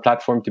liquidity on our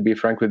platform, to be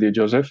frank with you,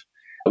 Joseph.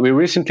 We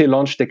recently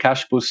launched the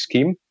Cash Boost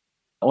scheme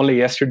only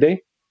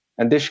yesterday.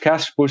 And this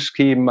Cash Boost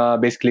scheme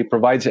basically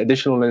provides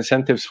additional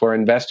incentives for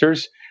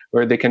investors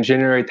where they can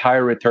generate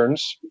higher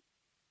returns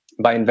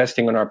by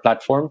investing on our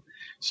platform.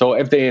 So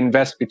if they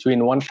invest between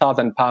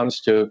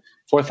 £1,000 to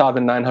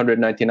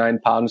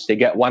 £4,999, they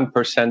get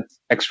 1%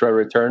 extra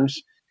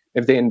returns.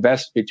 If they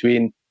invest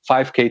between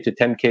 5K to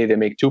 10K, they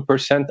make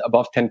 2%.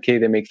 Above 10K,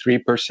 they make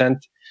 3%.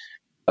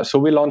 So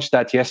we launched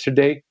that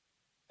yesterday.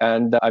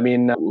 And I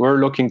mean, we're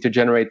looking to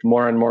generate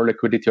more and more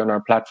liquidity on our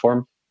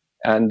platform.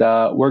 And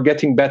we're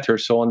getting better.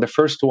 So on the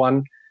first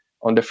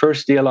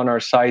deal on our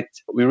site,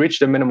 we reached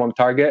the minimum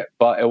target,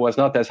 but it was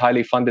not as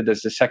highly funded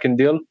as the second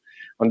deal.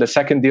 On the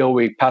second deal,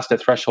 we passed the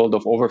threshold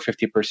of over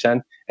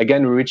 50%.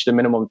 Again, we reached the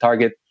minimum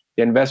target.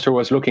 The investor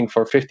was looking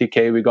for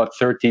 50K. We got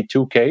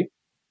 32K.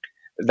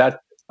 That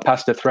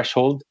passed the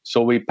threshold.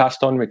 So we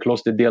passed on, we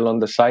closed the deal on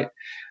the site.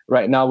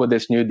 Right now with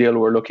this new deal,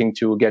 we're looking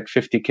to get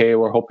 50K.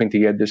 We're hoping to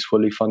get this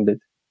fully funded.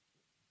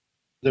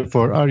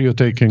 Therefore, are you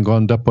taking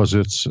on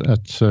deposits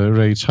at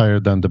rates higher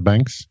than the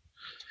banks?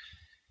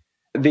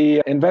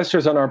 The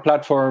investors on our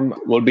platform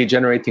will be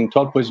generating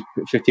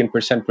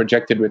 12-15%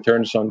 projected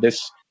returns on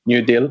this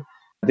new deal.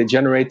 They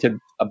generated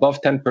above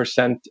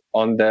 10%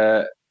 on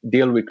the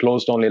deal we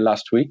closed only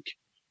last week.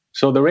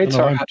 So the rates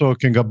are... I'm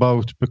talking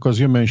about, because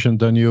you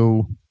mentioned a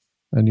new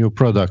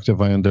product, if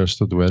I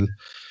understood well.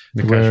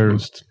 The Cash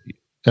Boost.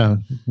 Yeah,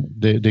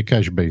 the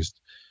cash-based.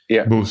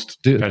 Yeah.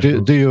 Boost.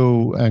 Do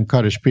you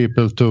encourage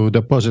people to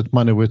deposit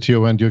money with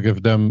you and you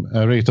give them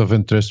a rate of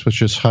interest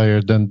which is higher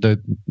than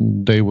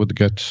they would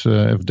get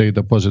if they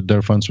deposit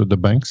their funds with the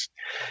banks?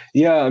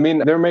 Yeah, I mean,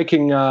 they're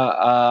making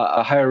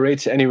higher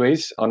rates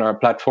anyways on our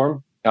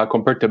platform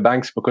compared to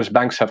banks because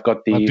banks have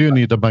got the... Do you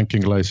need a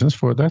banking license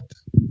for that?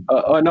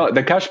 No,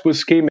 the Cash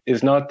Boost scheme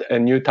is not a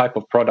new type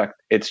of product.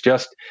 It's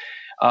just...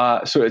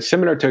 so it's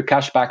similar to a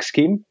cashback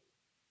scheme.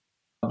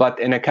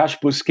 But in a Cash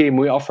Boost scheme,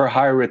 we offer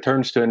higher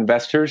returns to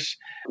investors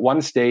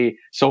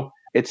so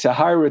it's a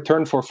higher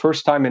return for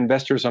first-time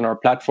investors on our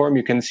platform.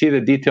 You can see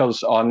the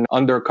details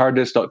under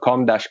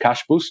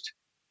cardus.com/cashboost.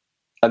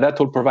 That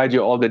will provide you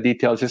all the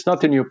details. It's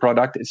not a new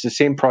product. It's the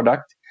same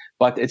product,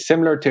 but it's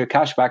similar to a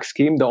cashback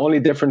scheme. The only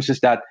difference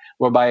is that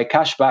whereby a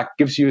cashback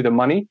gives you the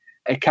money,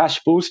 a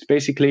cash boost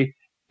basically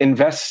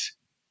invests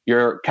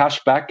your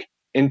cash back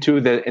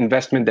into the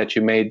investment that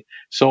you made.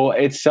 So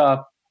it's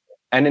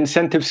an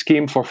incentive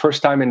scheme for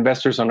first-time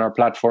investors on our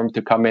platform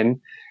to come in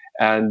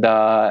and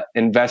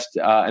invest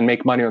and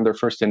make money on their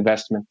first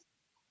investment,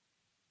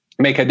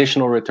 make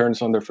additional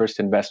returns on their first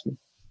investment.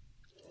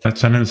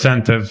 That's an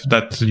incentive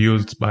that's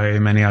used by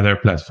many other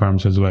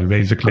platforms as well.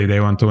 Basically, they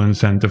want to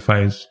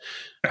incentivize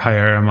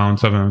higher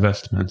amounts of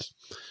investments.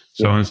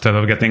 So instead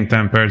of getting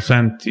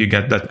 10%, you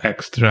get that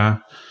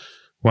extra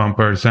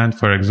 1%,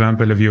 for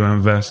example, if you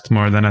invest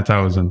more than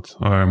 1,000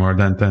 or more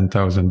than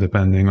 10,000,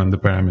 depending on the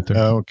parameter.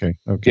 Okay.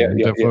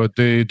 Therefore,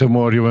 the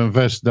more you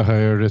invest, the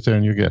higher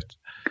return you get.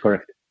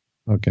 Correct.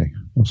 Okay,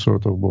 a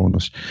sort of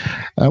bonus.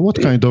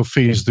 What kind of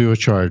fees do you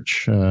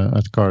charge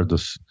at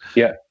Cardus?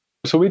 Yeah.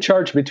 So we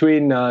charge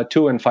between 2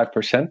 and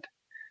 5%,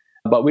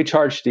 but we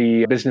charge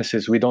the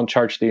businesses. We don't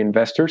charge the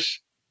investors.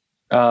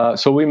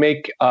 So we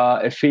make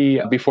a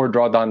fee before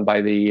drawdown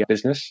by the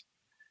business.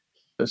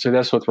 So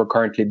that's what we're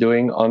currently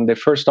doing. On the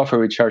first offer,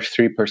 we charge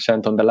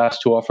 3%. On the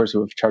last two offers,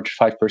 we've charged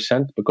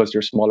 5% because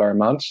they're smaller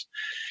amounts.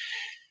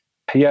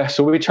 Yeah,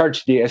 so we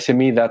charge the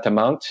SME that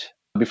amount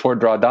before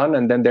drawdown,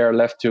 and then they're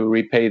left to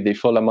repay the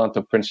full amount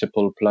of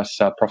principal plus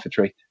profit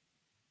rate.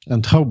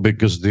 And how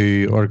big is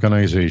the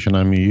organization?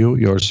 I mean, you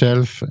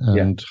yourself,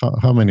 and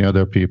how many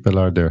other people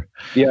are there?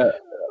 Yeah,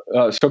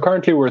 so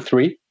currently we're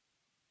 3,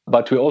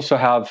 but we also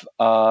have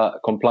a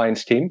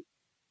compliance team.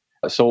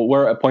 So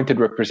we're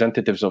appointed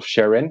representatives of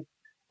ShareIn,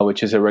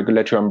 which is a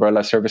regulatory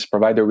umbrella service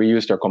provider. We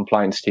used our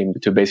compliance team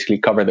to basically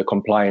cover the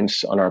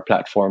compliance on our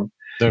platform.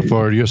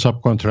 Therefore, you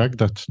subcontract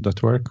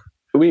that work?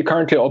 We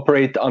currently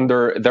operate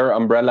under their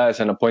umbrella as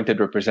an appointed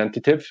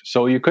representative.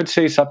 So you could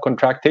say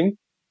subcontracting.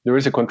 There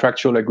is a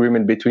contractual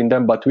agreement between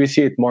them, but we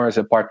see it more as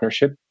a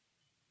partnership.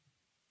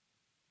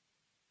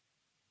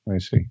 I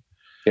see.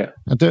 Yeah.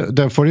 And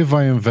therefore, if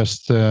I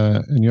invest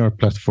in your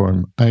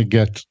platform, I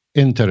get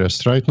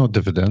interest, right? Not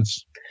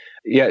dividends.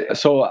 Yeah.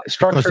 So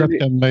structure, because that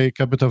can make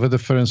a bit of a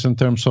difference in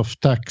terms of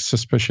tax,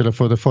 especially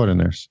for the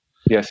foreigners.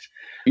 Yes.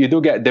 You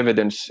do get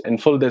dividends. In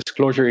full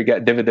disclosure, you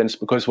get dividends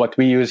because what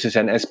we use is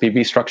an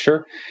SPV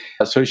structure.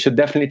 So you should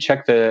definitely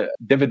check the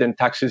dividend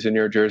taxes in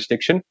your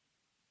jurisdiction.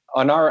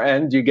 On our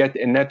end, you get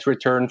a net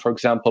return, for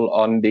example,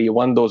 on the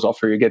one dose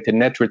offer, you get a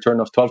net return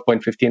of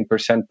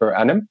 12.15% per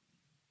annum.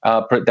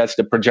 That's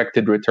the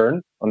projected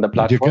return on the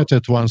platform. You get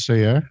it once a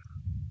year?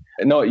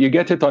 No, you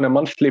get it on a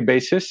monthly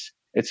basis.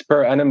 It's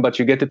per annum, but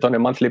you get it on a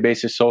monthly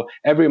basis. So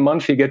every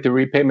month you get the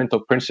repayment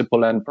of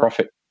principal and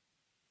profit.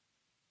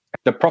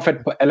 The profit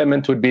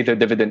element would be the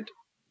dividend.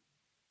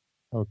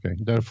 Okay.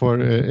 Therefore,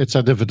 it's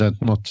a dividend,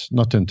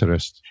 not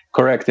interest.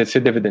 Correct. It's a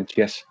dividend,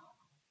 yes.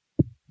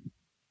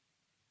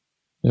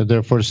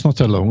 Therefore, it's not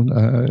a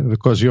loan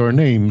because your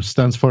name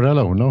stands for a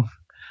loan, no?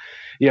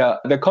 Yeah.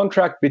 The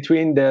contract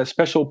between the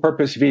special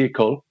purpose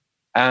vehicle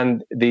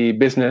and the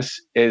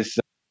business is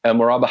a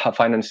Murabaha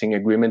financing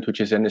agreement, which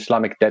is an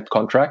Islamic debt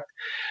contract.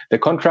 The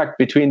contract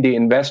between the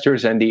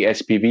investors and the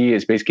SPV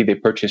is basically they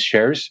purchase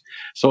shares.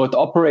 So it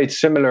operates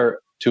similar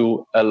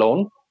to a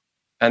loan.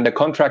 And the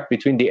contract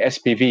between the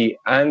SPV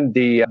and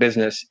the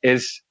business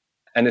is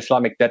an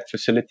Islamic debt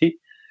facility,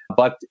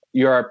 but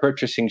you are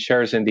purchasing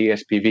shares in the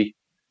SPV.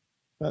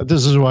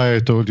 This is why I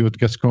told you it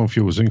gets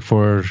confusing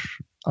for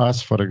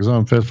us, for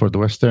example, for the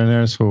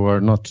Westerners who are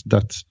not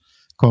that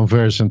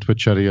conversant with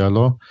Sharia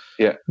law.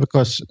 Yeah.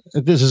 Because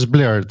this is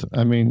blurred.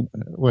 I mean,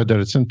 whether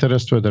it's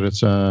interest, whether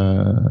it's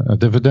a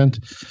dividend,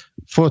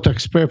 for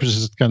tax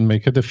purposes, it can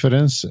make a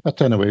difference.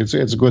 But anyway,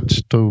 it's good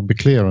to be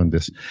clear on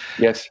this.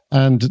 Yes.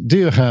 And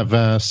do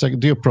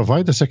you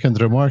provide a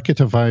secondary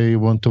market if I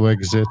want to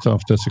exit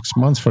after 6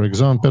 months, for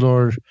example,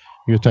 or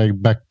you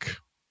take back?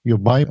 You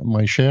buy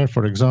my share,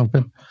 for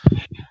example?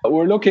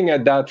 We're looking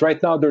at that.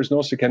 Right now, there's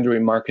no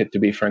secondary market, to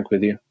be frank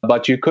with you.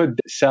 But you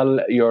could sell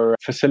your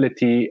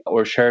facility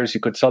or shares,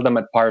 you could sell them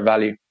at par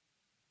value.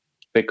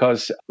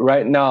 Because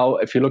right now,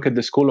 if you look at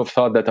the school of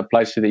thought that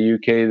applies to the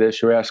UK, the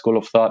Sharia school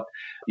of thought,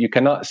 you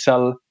cannot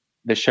sell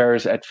the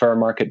shares at fair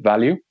market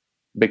value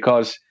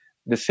because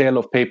the sale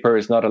of paper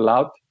is not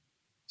allowed.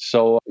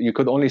 So you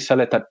could only sell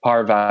it at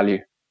par value.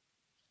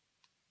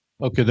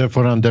 Okay,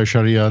 therefore, under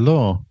Sharia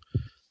law,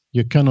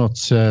 you cannot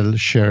sell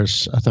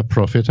shares at a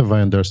profit, if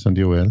I understand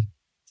you well.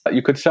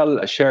 You could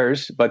sell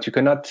shares, but you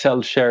cannot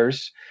sell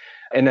shares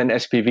in an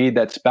SPV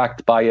that's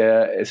backed by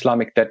an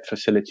Islamic debt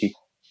facility.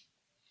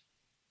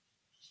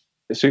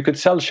 So you could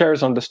sell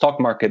shares on the stock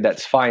market,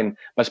 that's fine.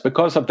 But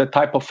because of the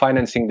type of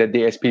financing that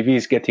the SPV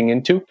is getting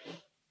into,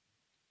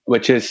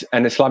 which is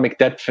an Islamic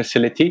debt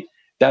facility,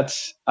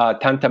 that's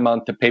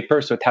tantamount to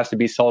paper, so it has to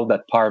be sold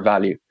at par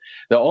value.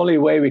 The only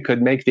way we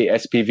could make the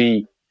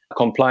SPV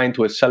compliant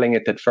with selling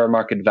it at fair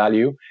market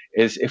value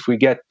is if we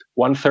get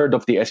 1/3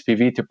 of the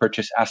SPV to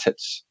purchase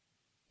assets,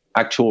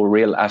 actual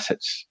real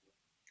assets.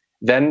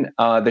 Then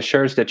the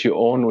shares that you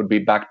own would be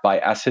backed by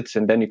assets,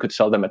 and then you could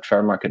sell them at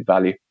fair market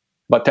value.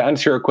 But to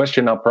answer your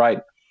question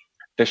upright,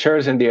 the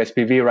shares in the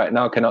SPV right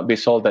now cannot be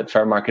sold at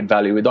fair market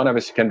value. We don't have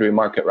a secondary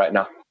market right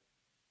now.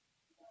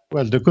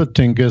 Well, the good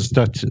thing is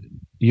that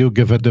you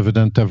give a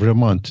dividend every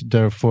month.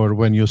 Therefore,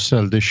 when you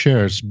sell the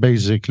shares,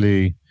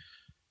 basically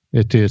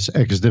it is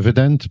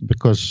ex-dividend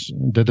because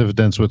the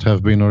dividends would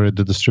have been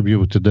already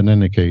distributed in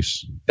any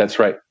case. That's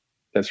right.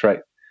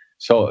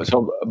 So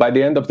by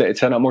the end of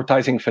it's an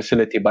amortizing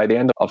facility. By the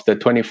end of the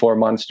 24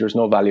 months, there's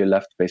no value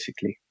left,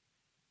 basically.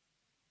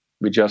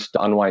 We just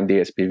unwind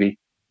the SPV.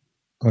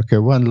 Okay,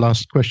 one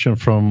last question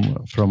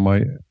from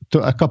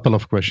a couple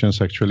of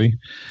questions actually.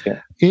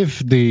 Yeah. If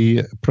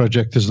the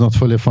project is not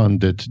fully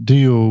funded, do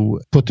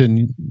you put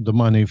in the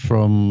money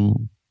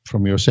from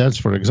yourselves,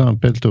 for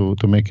example,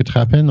 to make it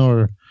happen,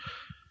 or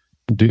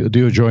do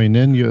you join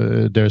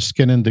in? There's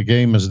skin in the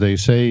game, as they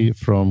say,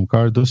 from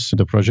Cardus,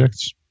 the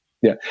projects?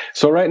 Yeah.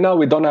 So right now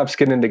we don't have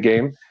skin in the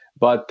game.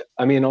 But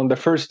I mean, on the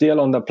first deal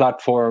on the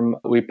platform,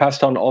 we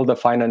passed on all the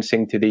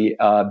financing to the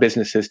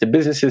businesses. The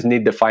businesses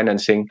need the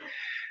financing.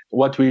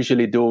 What we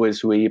usually do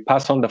is we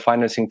pass on the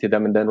financing to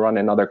them and then run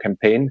another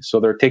campaign. So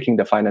they're taking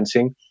the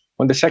financing.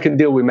 On the second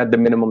deal, we met the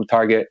minimum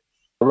target.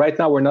 Right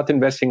now, we're not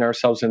investing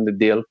ourselves in the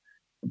deal.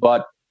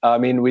 But I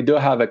mean, we do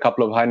have a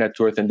couple of high net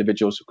worth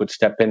individuals who could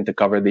step in to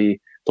cover the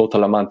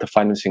total amount of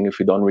financing if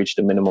we don't reach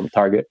the minimum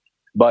target.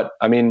 But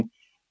I mean,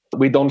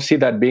 we don't see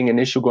that being an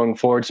issue going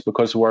forwards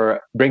because we're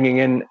bringing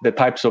in the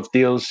types of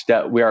deals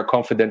that we are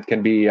confident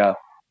can be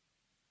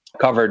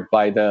covered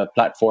by the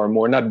platform.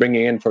 We're not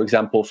bringing in, for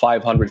example,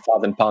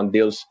 £500,000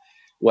 deals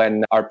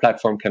when our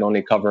platform can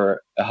only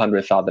cover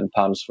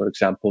 £100,000, for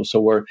example. So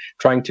we're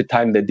trying to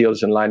time the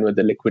deals in line with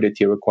the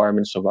liquidity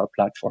requirements of our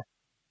platform.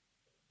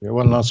 Yeah,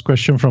 one last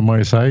question from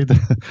my side.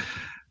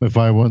 If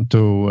I want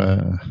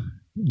to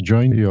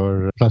join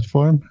your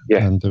platform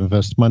and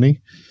invest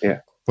money,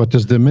 what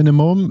is the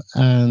minimum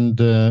and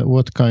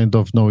what kind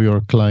of know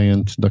your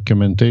client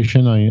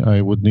documentation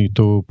I would need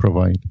to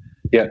provide?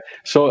 Yeah,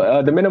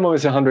 so the minimum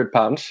is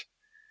 £100.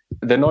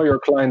 The know your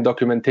client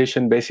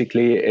documentation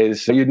basically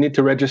is you'd need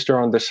to register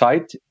on the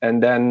site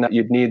and then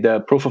you'd need a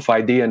proof of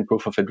ID and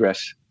proof of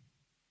address.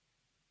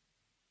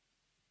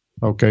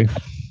 Okay.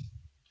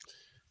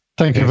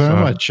 Thank you very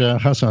much,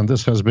 Hassan.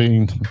 This has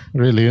been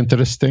really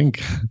interesting.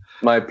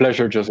 My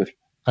pleasure, Joseph.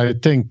 I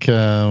think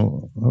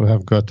we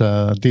have got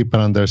a deeper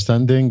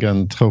understanding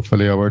and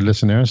hopefully our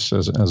listeners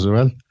as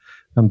well.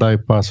 And I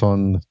pass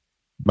on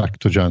back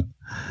to John.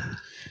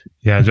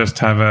 Yeah, just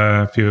have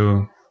a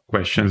few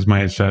questions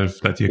myself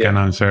that you can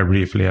answer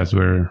briefly as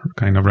we're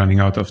kind of running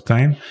out of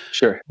time.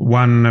 Sure.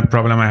 One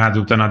problem I had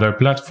with another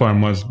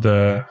platform was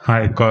the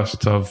high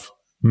cost of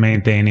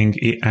maintaining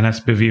an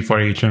SPV for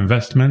each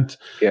investment,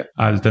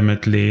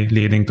 ultimately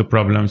leading to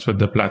problems with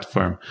the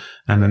platform.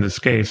 And in this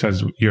case,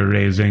 as you're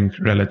raising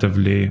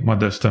relatively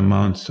modest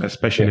amounts,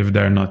 especially if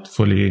they're not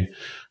fully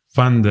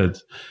funded,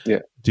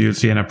 do you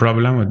see any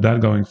problem with that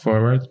going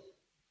forward?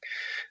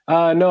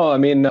 No, I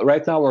mean,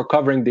 right now we're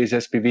covering these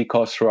SPV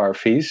costs through our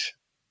fees.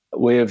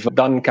 We've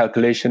done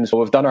calculations.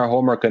 We've done our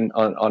homework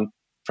on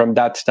from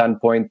that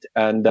standpoint,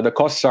 and the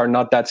costs are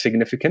not that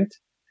significant.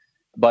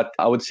 But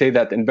I would say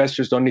that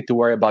investors don't need to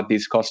worry about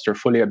these costs. They're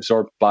fully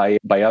absorbed by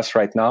us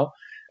right now.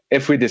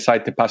 If we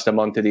decide to pass them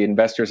on to the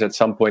investors at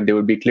some point, they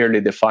would be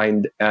clearly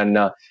defined and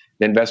the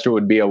investor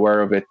would be aware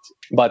of it.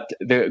 But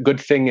the good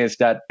thing is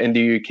that in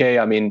the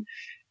UK, I mean,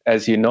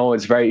 as you know,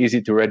 it's very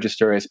easy to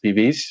register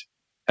SPVs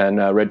and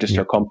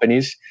register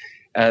companies.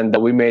 And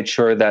we made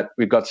sure that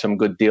we got some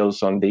good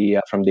deals on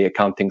from the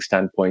accounting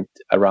standpoint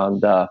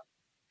around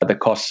the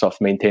costs of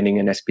maintaining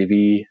an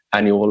SPV,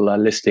 annual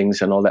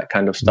listings and all that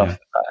kind of stuff,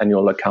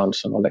 annual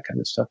accounts and all that kind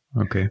of stuff.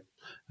 Okay.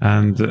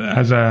 And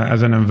as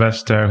an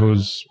investor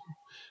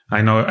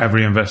I know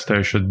every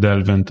investor should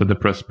delve into the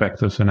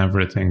prospectus and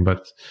everything,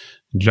 but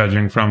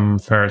judging from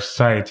first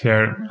sight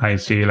here, I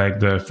see like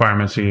the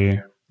pharmacy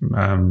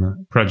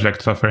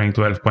projects offering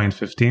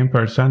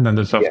 12.15% and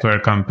the software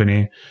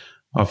company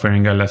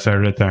offering a lesser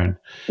return.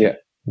 Yeah.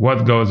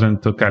 What goes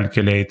into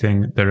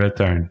calculating the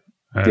return?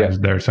 Is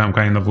there some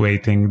kind of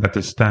weighting that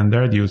is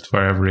standard used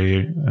for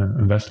every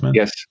investment?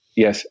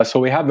 Yes. So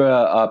we have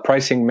a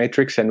pricing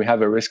matrix and we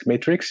have a risk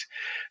matrix.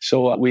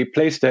 So we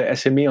place the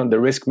SME on the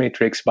risk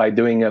matrix by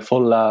doing a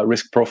full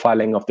risk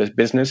profiling of the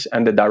business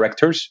and the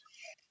directors.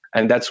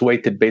 And that's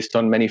weighted based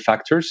on many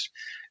factors.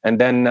 And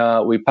then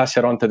we pass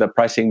it on to the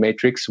pricing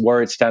matrix.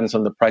 Where it stands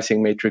on the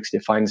pricing matrix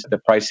defines the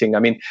pricing. I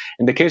mean,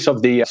 in the case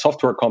of the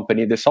software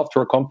company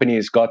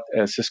has got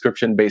a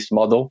subscription-based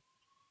model.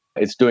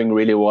 It's doing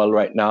really well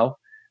right now.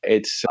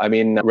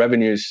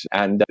 Revenues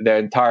and the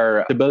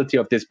entire stability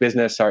of this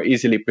business are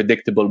easily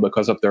predictable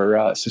because of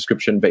their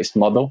subscription-based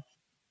model.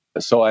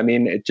 So, I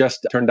mean, it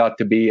just turned out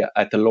to be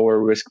at a lower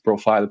risk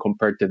profile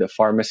compared to the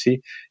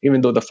pharmacy,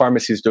 even though the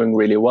pharmacy is doing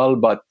really well.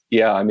 But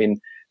yeah, I mean,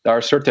 there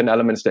are certain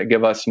elements that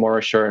give us more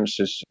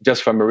assurances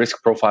just from a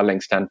risk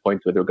profiling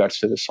standpoint with regards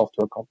to the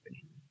software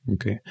company.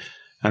 Okay.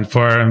 And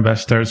for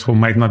investors who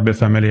might not be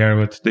familiar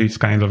with these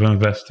kind of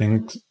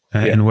investing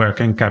in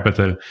working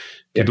capital,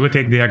 could we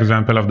take the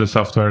example of the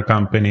software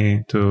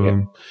company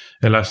to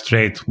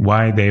illustrate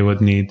why they would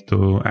need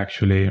to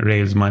actually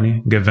raise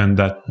money, given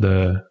that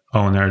the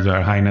owners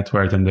are high net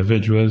worth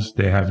individuals.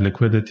 They have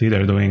liquidity.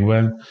 They're doing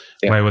well.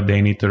 Yeah. Why would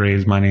they need to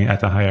raise money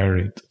at a higher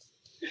rate?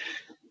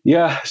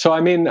 Yeah. So,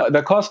 I mean,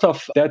 the cost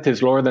of debt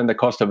is lower than the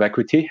cost of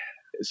equity.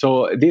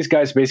 So these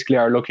guys basically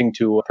are looking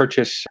to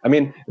purchase,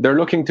 they're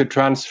looking to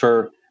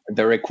transfer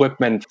their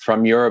equipment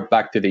from Europe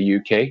back to the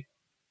UK,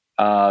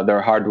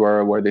 their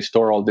hardware, where they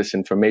store all this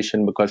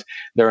information, because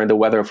they're in the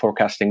weather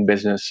forecasting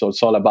business. So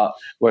it's all about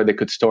where they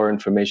could store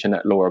information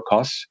at lower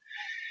costs.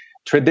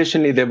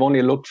 Traditionally, they've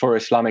only looked for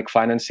Islamic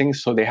financing.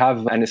 So they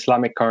have an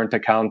Islamic current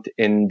account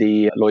in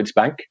the Lloyds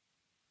Bank.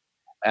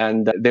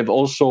 And they've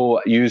also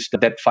used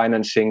debt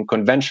financing,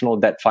 conventional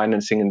debt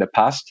financing in the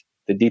past.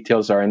 The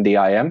details are in the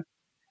IM.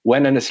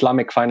 When an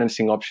Islamic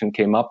financing option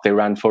came up, they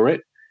ran for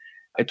it.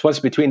 It was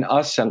between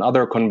us and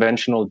other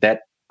conventional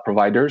debt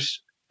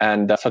providers,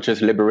 and such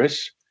as Liberis.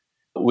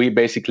 We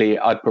basically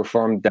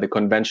outperformed the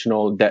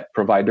conventional debt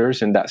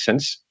providers in that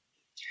sense.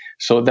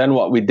 So then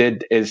what we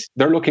did is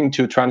they're looking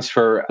to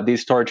transfer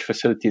these storage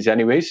facilities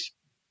anyways.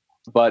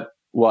 But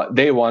what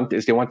they want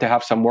is they want to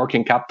have some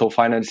working capital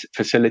finance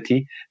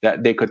facility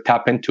that they could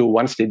tap into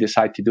once they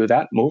decide to do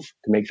that move,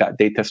 to make that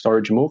data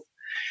storage move.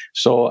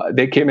 So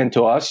they came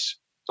into us,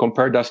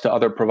 compared us to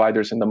other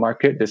providers in the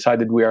market,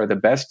 decided we are the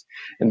best.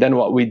 And then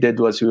what we did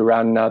was we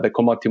ran the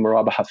Commodity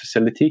Murabaha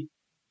facility.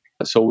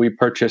 So we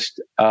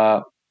purchased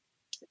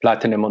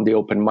Platinum on the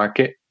open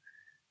market.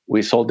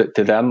 We sold it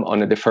to them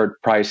on a deferred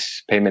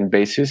price payment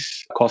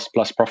basis, cost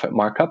plus profit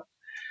markup.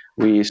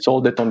 We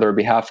sold it on their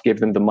behalf, gave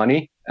them the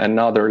money, and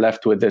now they're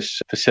left with this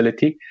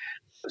facility.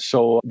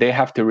 So they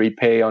have to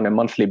repay on a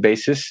monthly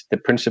basis the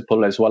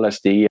principal as well as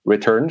the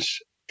returns,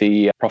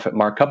 the profit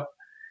markup.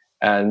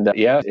 And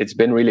it's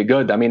been really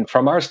good. I mean,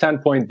 from our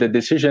standpoint, the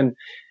decision,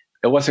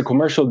 it was a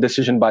commercial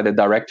decision by the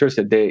directors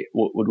that they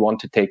would want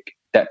to take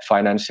debt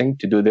financing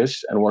to do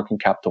this and working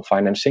capital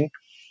financing.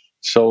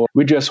 So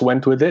we just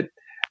went with it.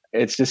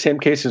 It's the same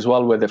case as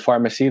well with the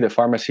pharmacy. The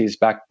pharmacy is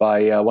backed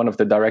by one of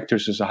the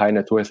directors who's a high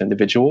net worth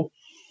individual.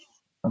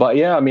 But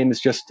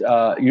it's just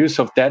use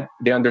of debt.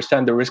 They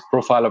understand the risk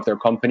profile of their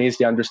companies.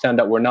 They understand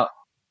that we're not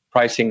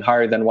pricing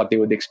higher than what they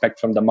would expect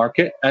from the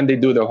market, and they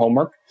do their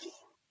homework.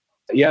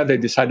 They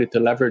decided to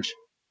leverage.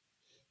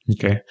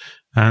 Okay.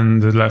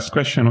 And the last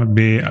question would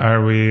be,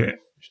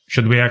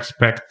 should we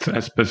expect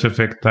a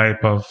specific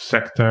type of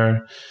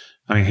sector?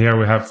 I mean, here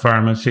we have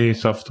pharmacy,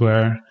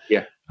 software.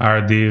 Yeah.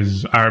 Are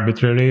these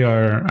arbitrary,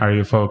 or are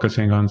you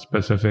focusing on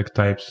specific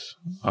types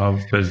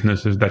of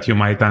businesses that you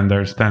might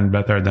understand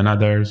better than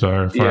others,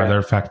 or for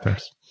other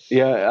factors?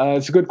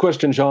 It's a good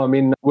question, Jean. I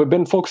mean, we've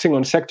been focusing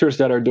on sectors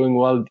that are doing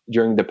well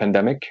during the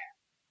pandemic.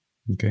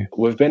 Okay.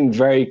 We've been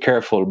very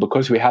careful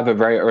because we have a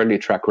very early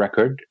track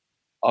record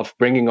of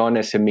bringing on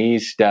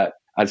SMEs that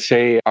I'd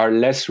say are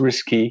less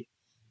risky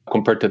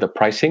compared to the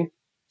pricing.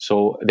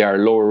 So they are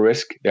lower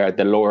risk. They're at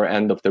the lower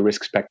end of the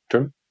risk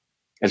spectrum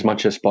as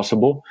much as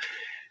possible.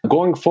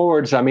 Going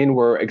forwards,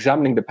 we're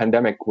examining the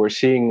pandemic. We're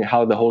seeing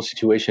how the whole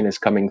situation is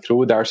coming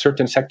through. There are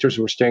certain sectors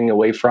we're staying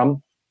away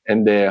from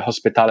in the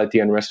hospitality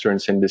and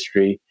restaurants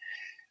industry,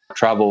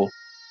 travel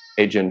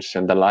agents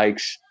and the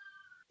likes.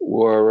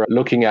 We're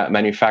looking at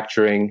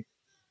manufacturing,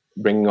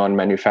 bringing on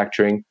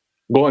manufacturing.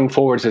 Going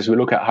forwards, as we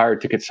look at higher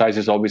ticket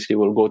sizes, obviously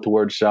we'll go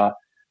towards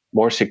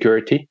more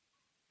security,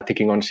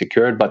 taking on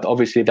secured, but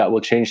obviously that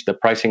will change the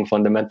pricing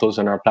fundamentals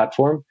on our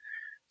platform.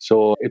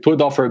 So it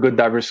would offer a good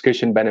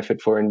diversification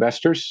benefit for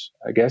investors,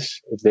 I guess,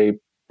 if they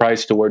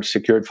price towards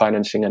secured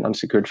financing and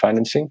unsecured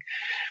financing.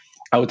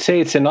 I would say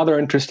it's another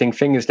interesting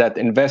thing is that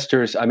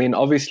investors,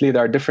 obviously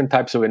there are different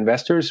types of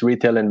investors,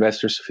 retail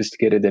investors,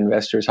 sophisticated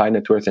investors, high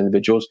net worth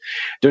individuals.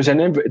 There's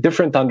a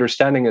different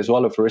understanding as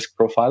well of risk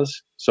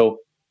profiles. So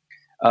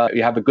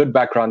you have a good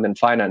background in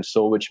finance,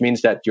 so which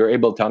means that you're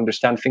able to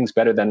understand things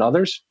better than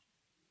others.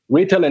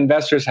 Retail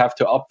investors have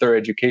to up their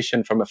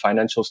education from a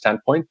financial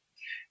standpoint.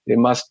 They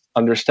must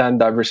understand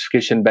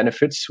diversification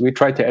benefits. We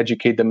try to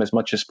educate them as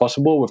much as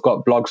possible. We've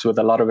got blogs with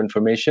a lot of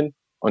information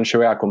on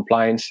Sharia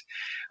compliance.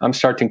 I'm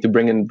starting to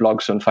bring in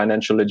blogs on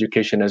financial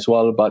education as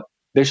well, but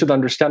they should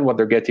understand what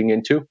they're getting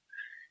into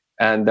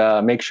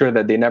and make sure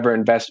that they never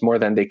invest more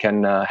than they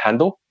can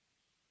handle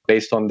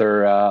based on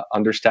their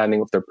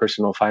understanding of their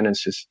personal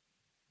finances.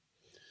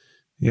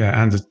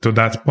 Yeah, and to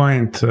that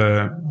point,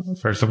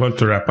 first of all,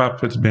 to wrap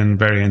up, it's been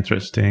very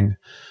interesting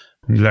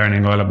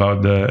learning all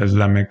about the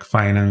Islamic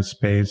finance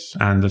space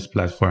and this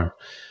platform.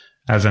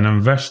 As an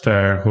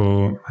investor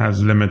who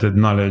has limited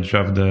knowledge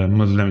of the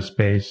Muslim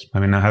space, I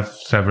have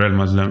several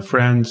Muslim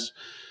friends.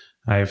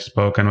 I've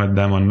spoken with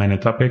them on many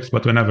topics,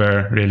 but we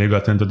never really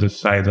got into this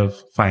side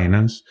of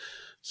finance.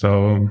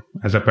 So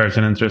as a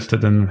person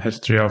interested in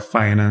history of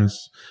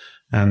finance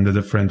and the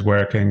different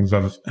workings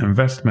of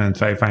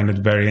investments, I find it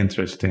very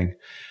interesting.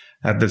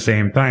 At the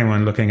same time,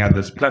 when looking at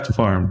this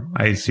platform,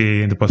 I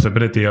see the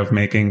possibility of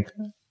making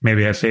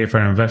maybe a safer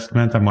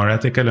investment, a more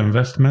ethical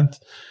investment.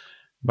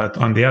 But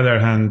on the other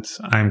hand,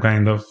 I'm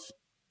kind of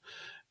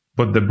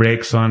put the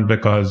brakes on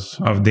because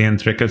of the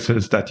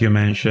intricacies that you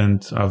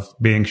mentioned of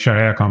being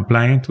Sharia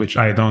compliant, which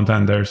I don't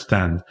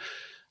understand.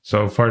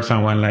 So for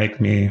someone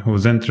like me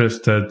who's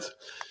interested,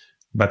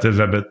 but is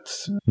a bit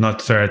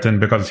not certain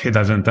because he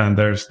doesn't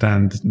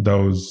understand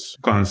those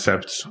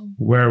concepts.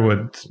 Where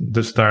would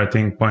the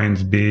starting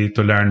points be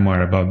to learn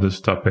more about this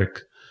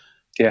topic?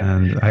 Yeah.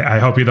 And I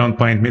hope you don't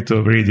point me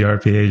to read your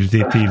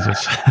PhD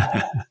thesis.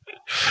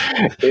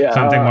 Yeah,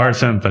 something more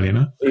simple, you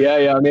know?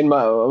 Yeah. I mean,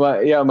 my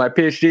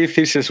PhD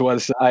thesis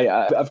was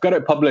I've got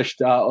it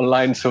published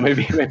online. So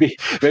maybe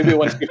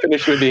once we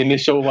finish with the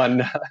initial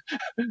one,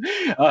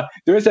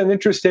 there is an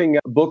interesting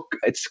book.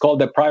 It's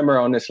called The Primer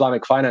on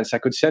Islamic Finance. I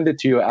could send it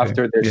to you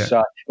after this.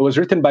 Yeah. It was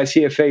written by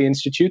CFA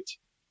Institute.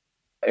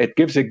 It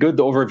gives a good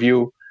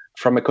overview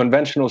from a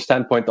conventional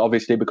standpoint,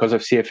 obviously, because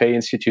of CFA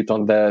Institute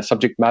on the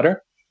subject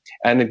matter.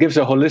 And it gives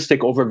a holistic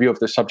overview of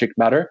the subject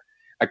matter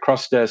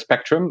across the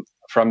spectrum,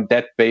 from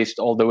debt-based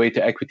all the way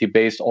to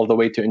equity-based, all the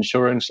way to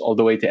insurance, all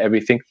the way to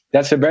everything.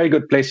 That's a very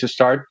good place to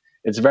start.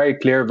 It's very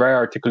clear, very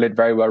articulate,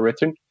 very well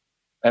written.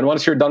 And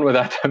once you're done with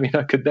that, I mean,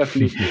 I could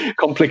definitely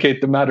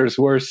complicate the matters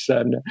worse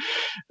and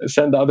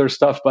send other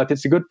stuff, but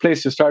it's a good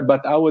place to start.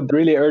 But I would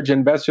really urge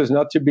investors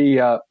not to be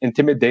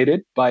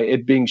intimidated by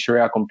it being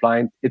Sharia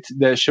compliant. It's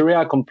the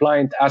Sharia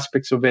compliant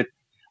aspects of it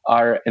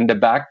are in the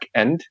back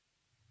end.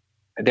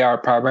 They are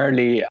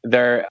primarily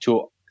there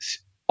to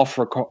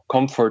offer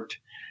comfort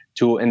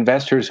to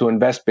investors who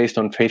invest based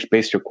on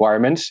faith-based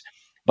requirements.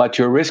 But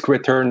your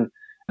risk-return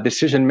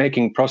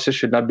decision-making process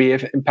should not be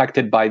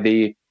impacted by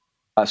the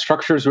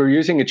structures we're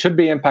using. It should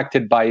be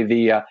impacted by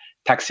the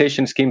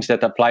taxation schemes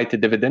that apply to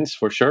dividends,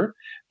 for sure.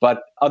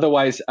 But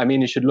otherwise, I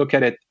mean, you should look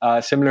at it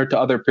similar to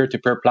other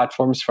peer-to-peer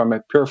platforms from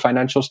a pure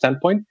financial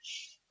standpoint.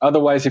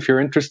 Otherwise, if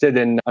you're interested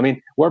in, I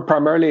mean, we're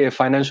primarily a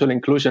financial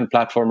inclusion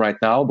platform right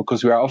now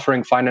because we are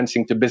offering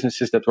financing to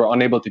businesses that were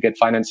unable to get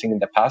financing in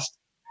the past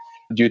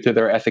due to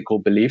their ethical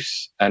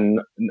beliefs,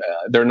 and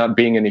there not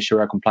being any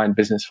Sharia-compliant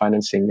business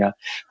financing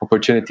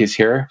opportunities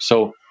here.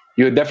 So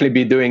you would definitely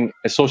be doing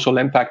a social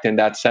impact in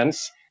that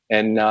sense,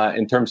 and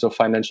in terms of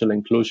financial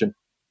inclusion.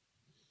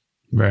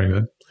 Very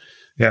good.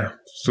 Yeah,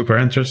 super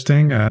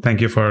interesting.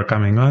 Thank you for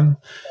coming on.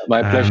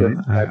 My pleasure.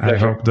 I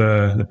hope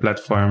the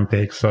platform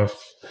takes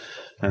off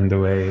and the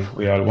way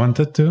we all want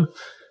it to.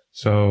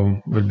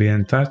 So we'll be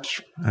in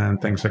touch. And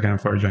thanks again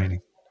for joining.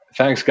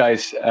 Thanks,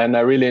 guys. And I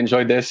really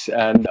enjoyed this.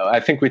 And I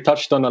think we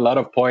touched on a lot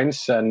of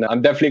points. And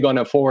I'm definitely going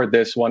to forward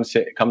this once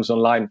it comes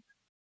online.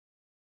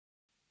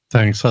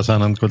 Thanks,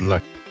 Hassan, and good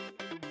luck.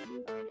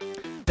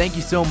 Thank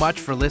you so much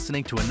for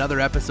listening to another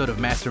episode of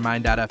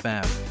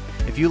Mastermind.fm.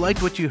 If you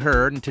liked what you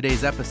heard in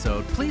today's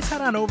episode, please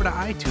head on over to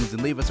iTunes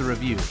and leave us a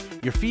review.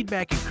 Your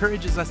feedback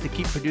encourages us to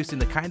keep producing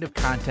the kind of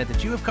content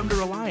that you have come to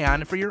rely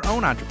on for your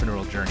own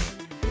entrepreneurial journey.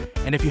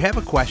 And if you have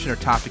a question or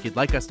topic you'd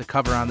like us to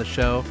cover on the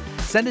show,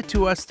 send it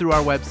to us through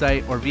our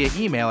website or via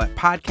email at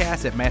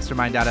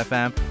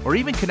podcast@mastermind.fm, or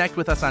even connect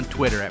with us on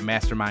Twitter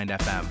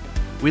 @mastermindfm.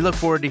 We look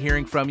forward to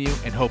hearing from you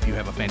and hope you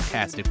have a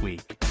fantastic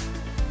week.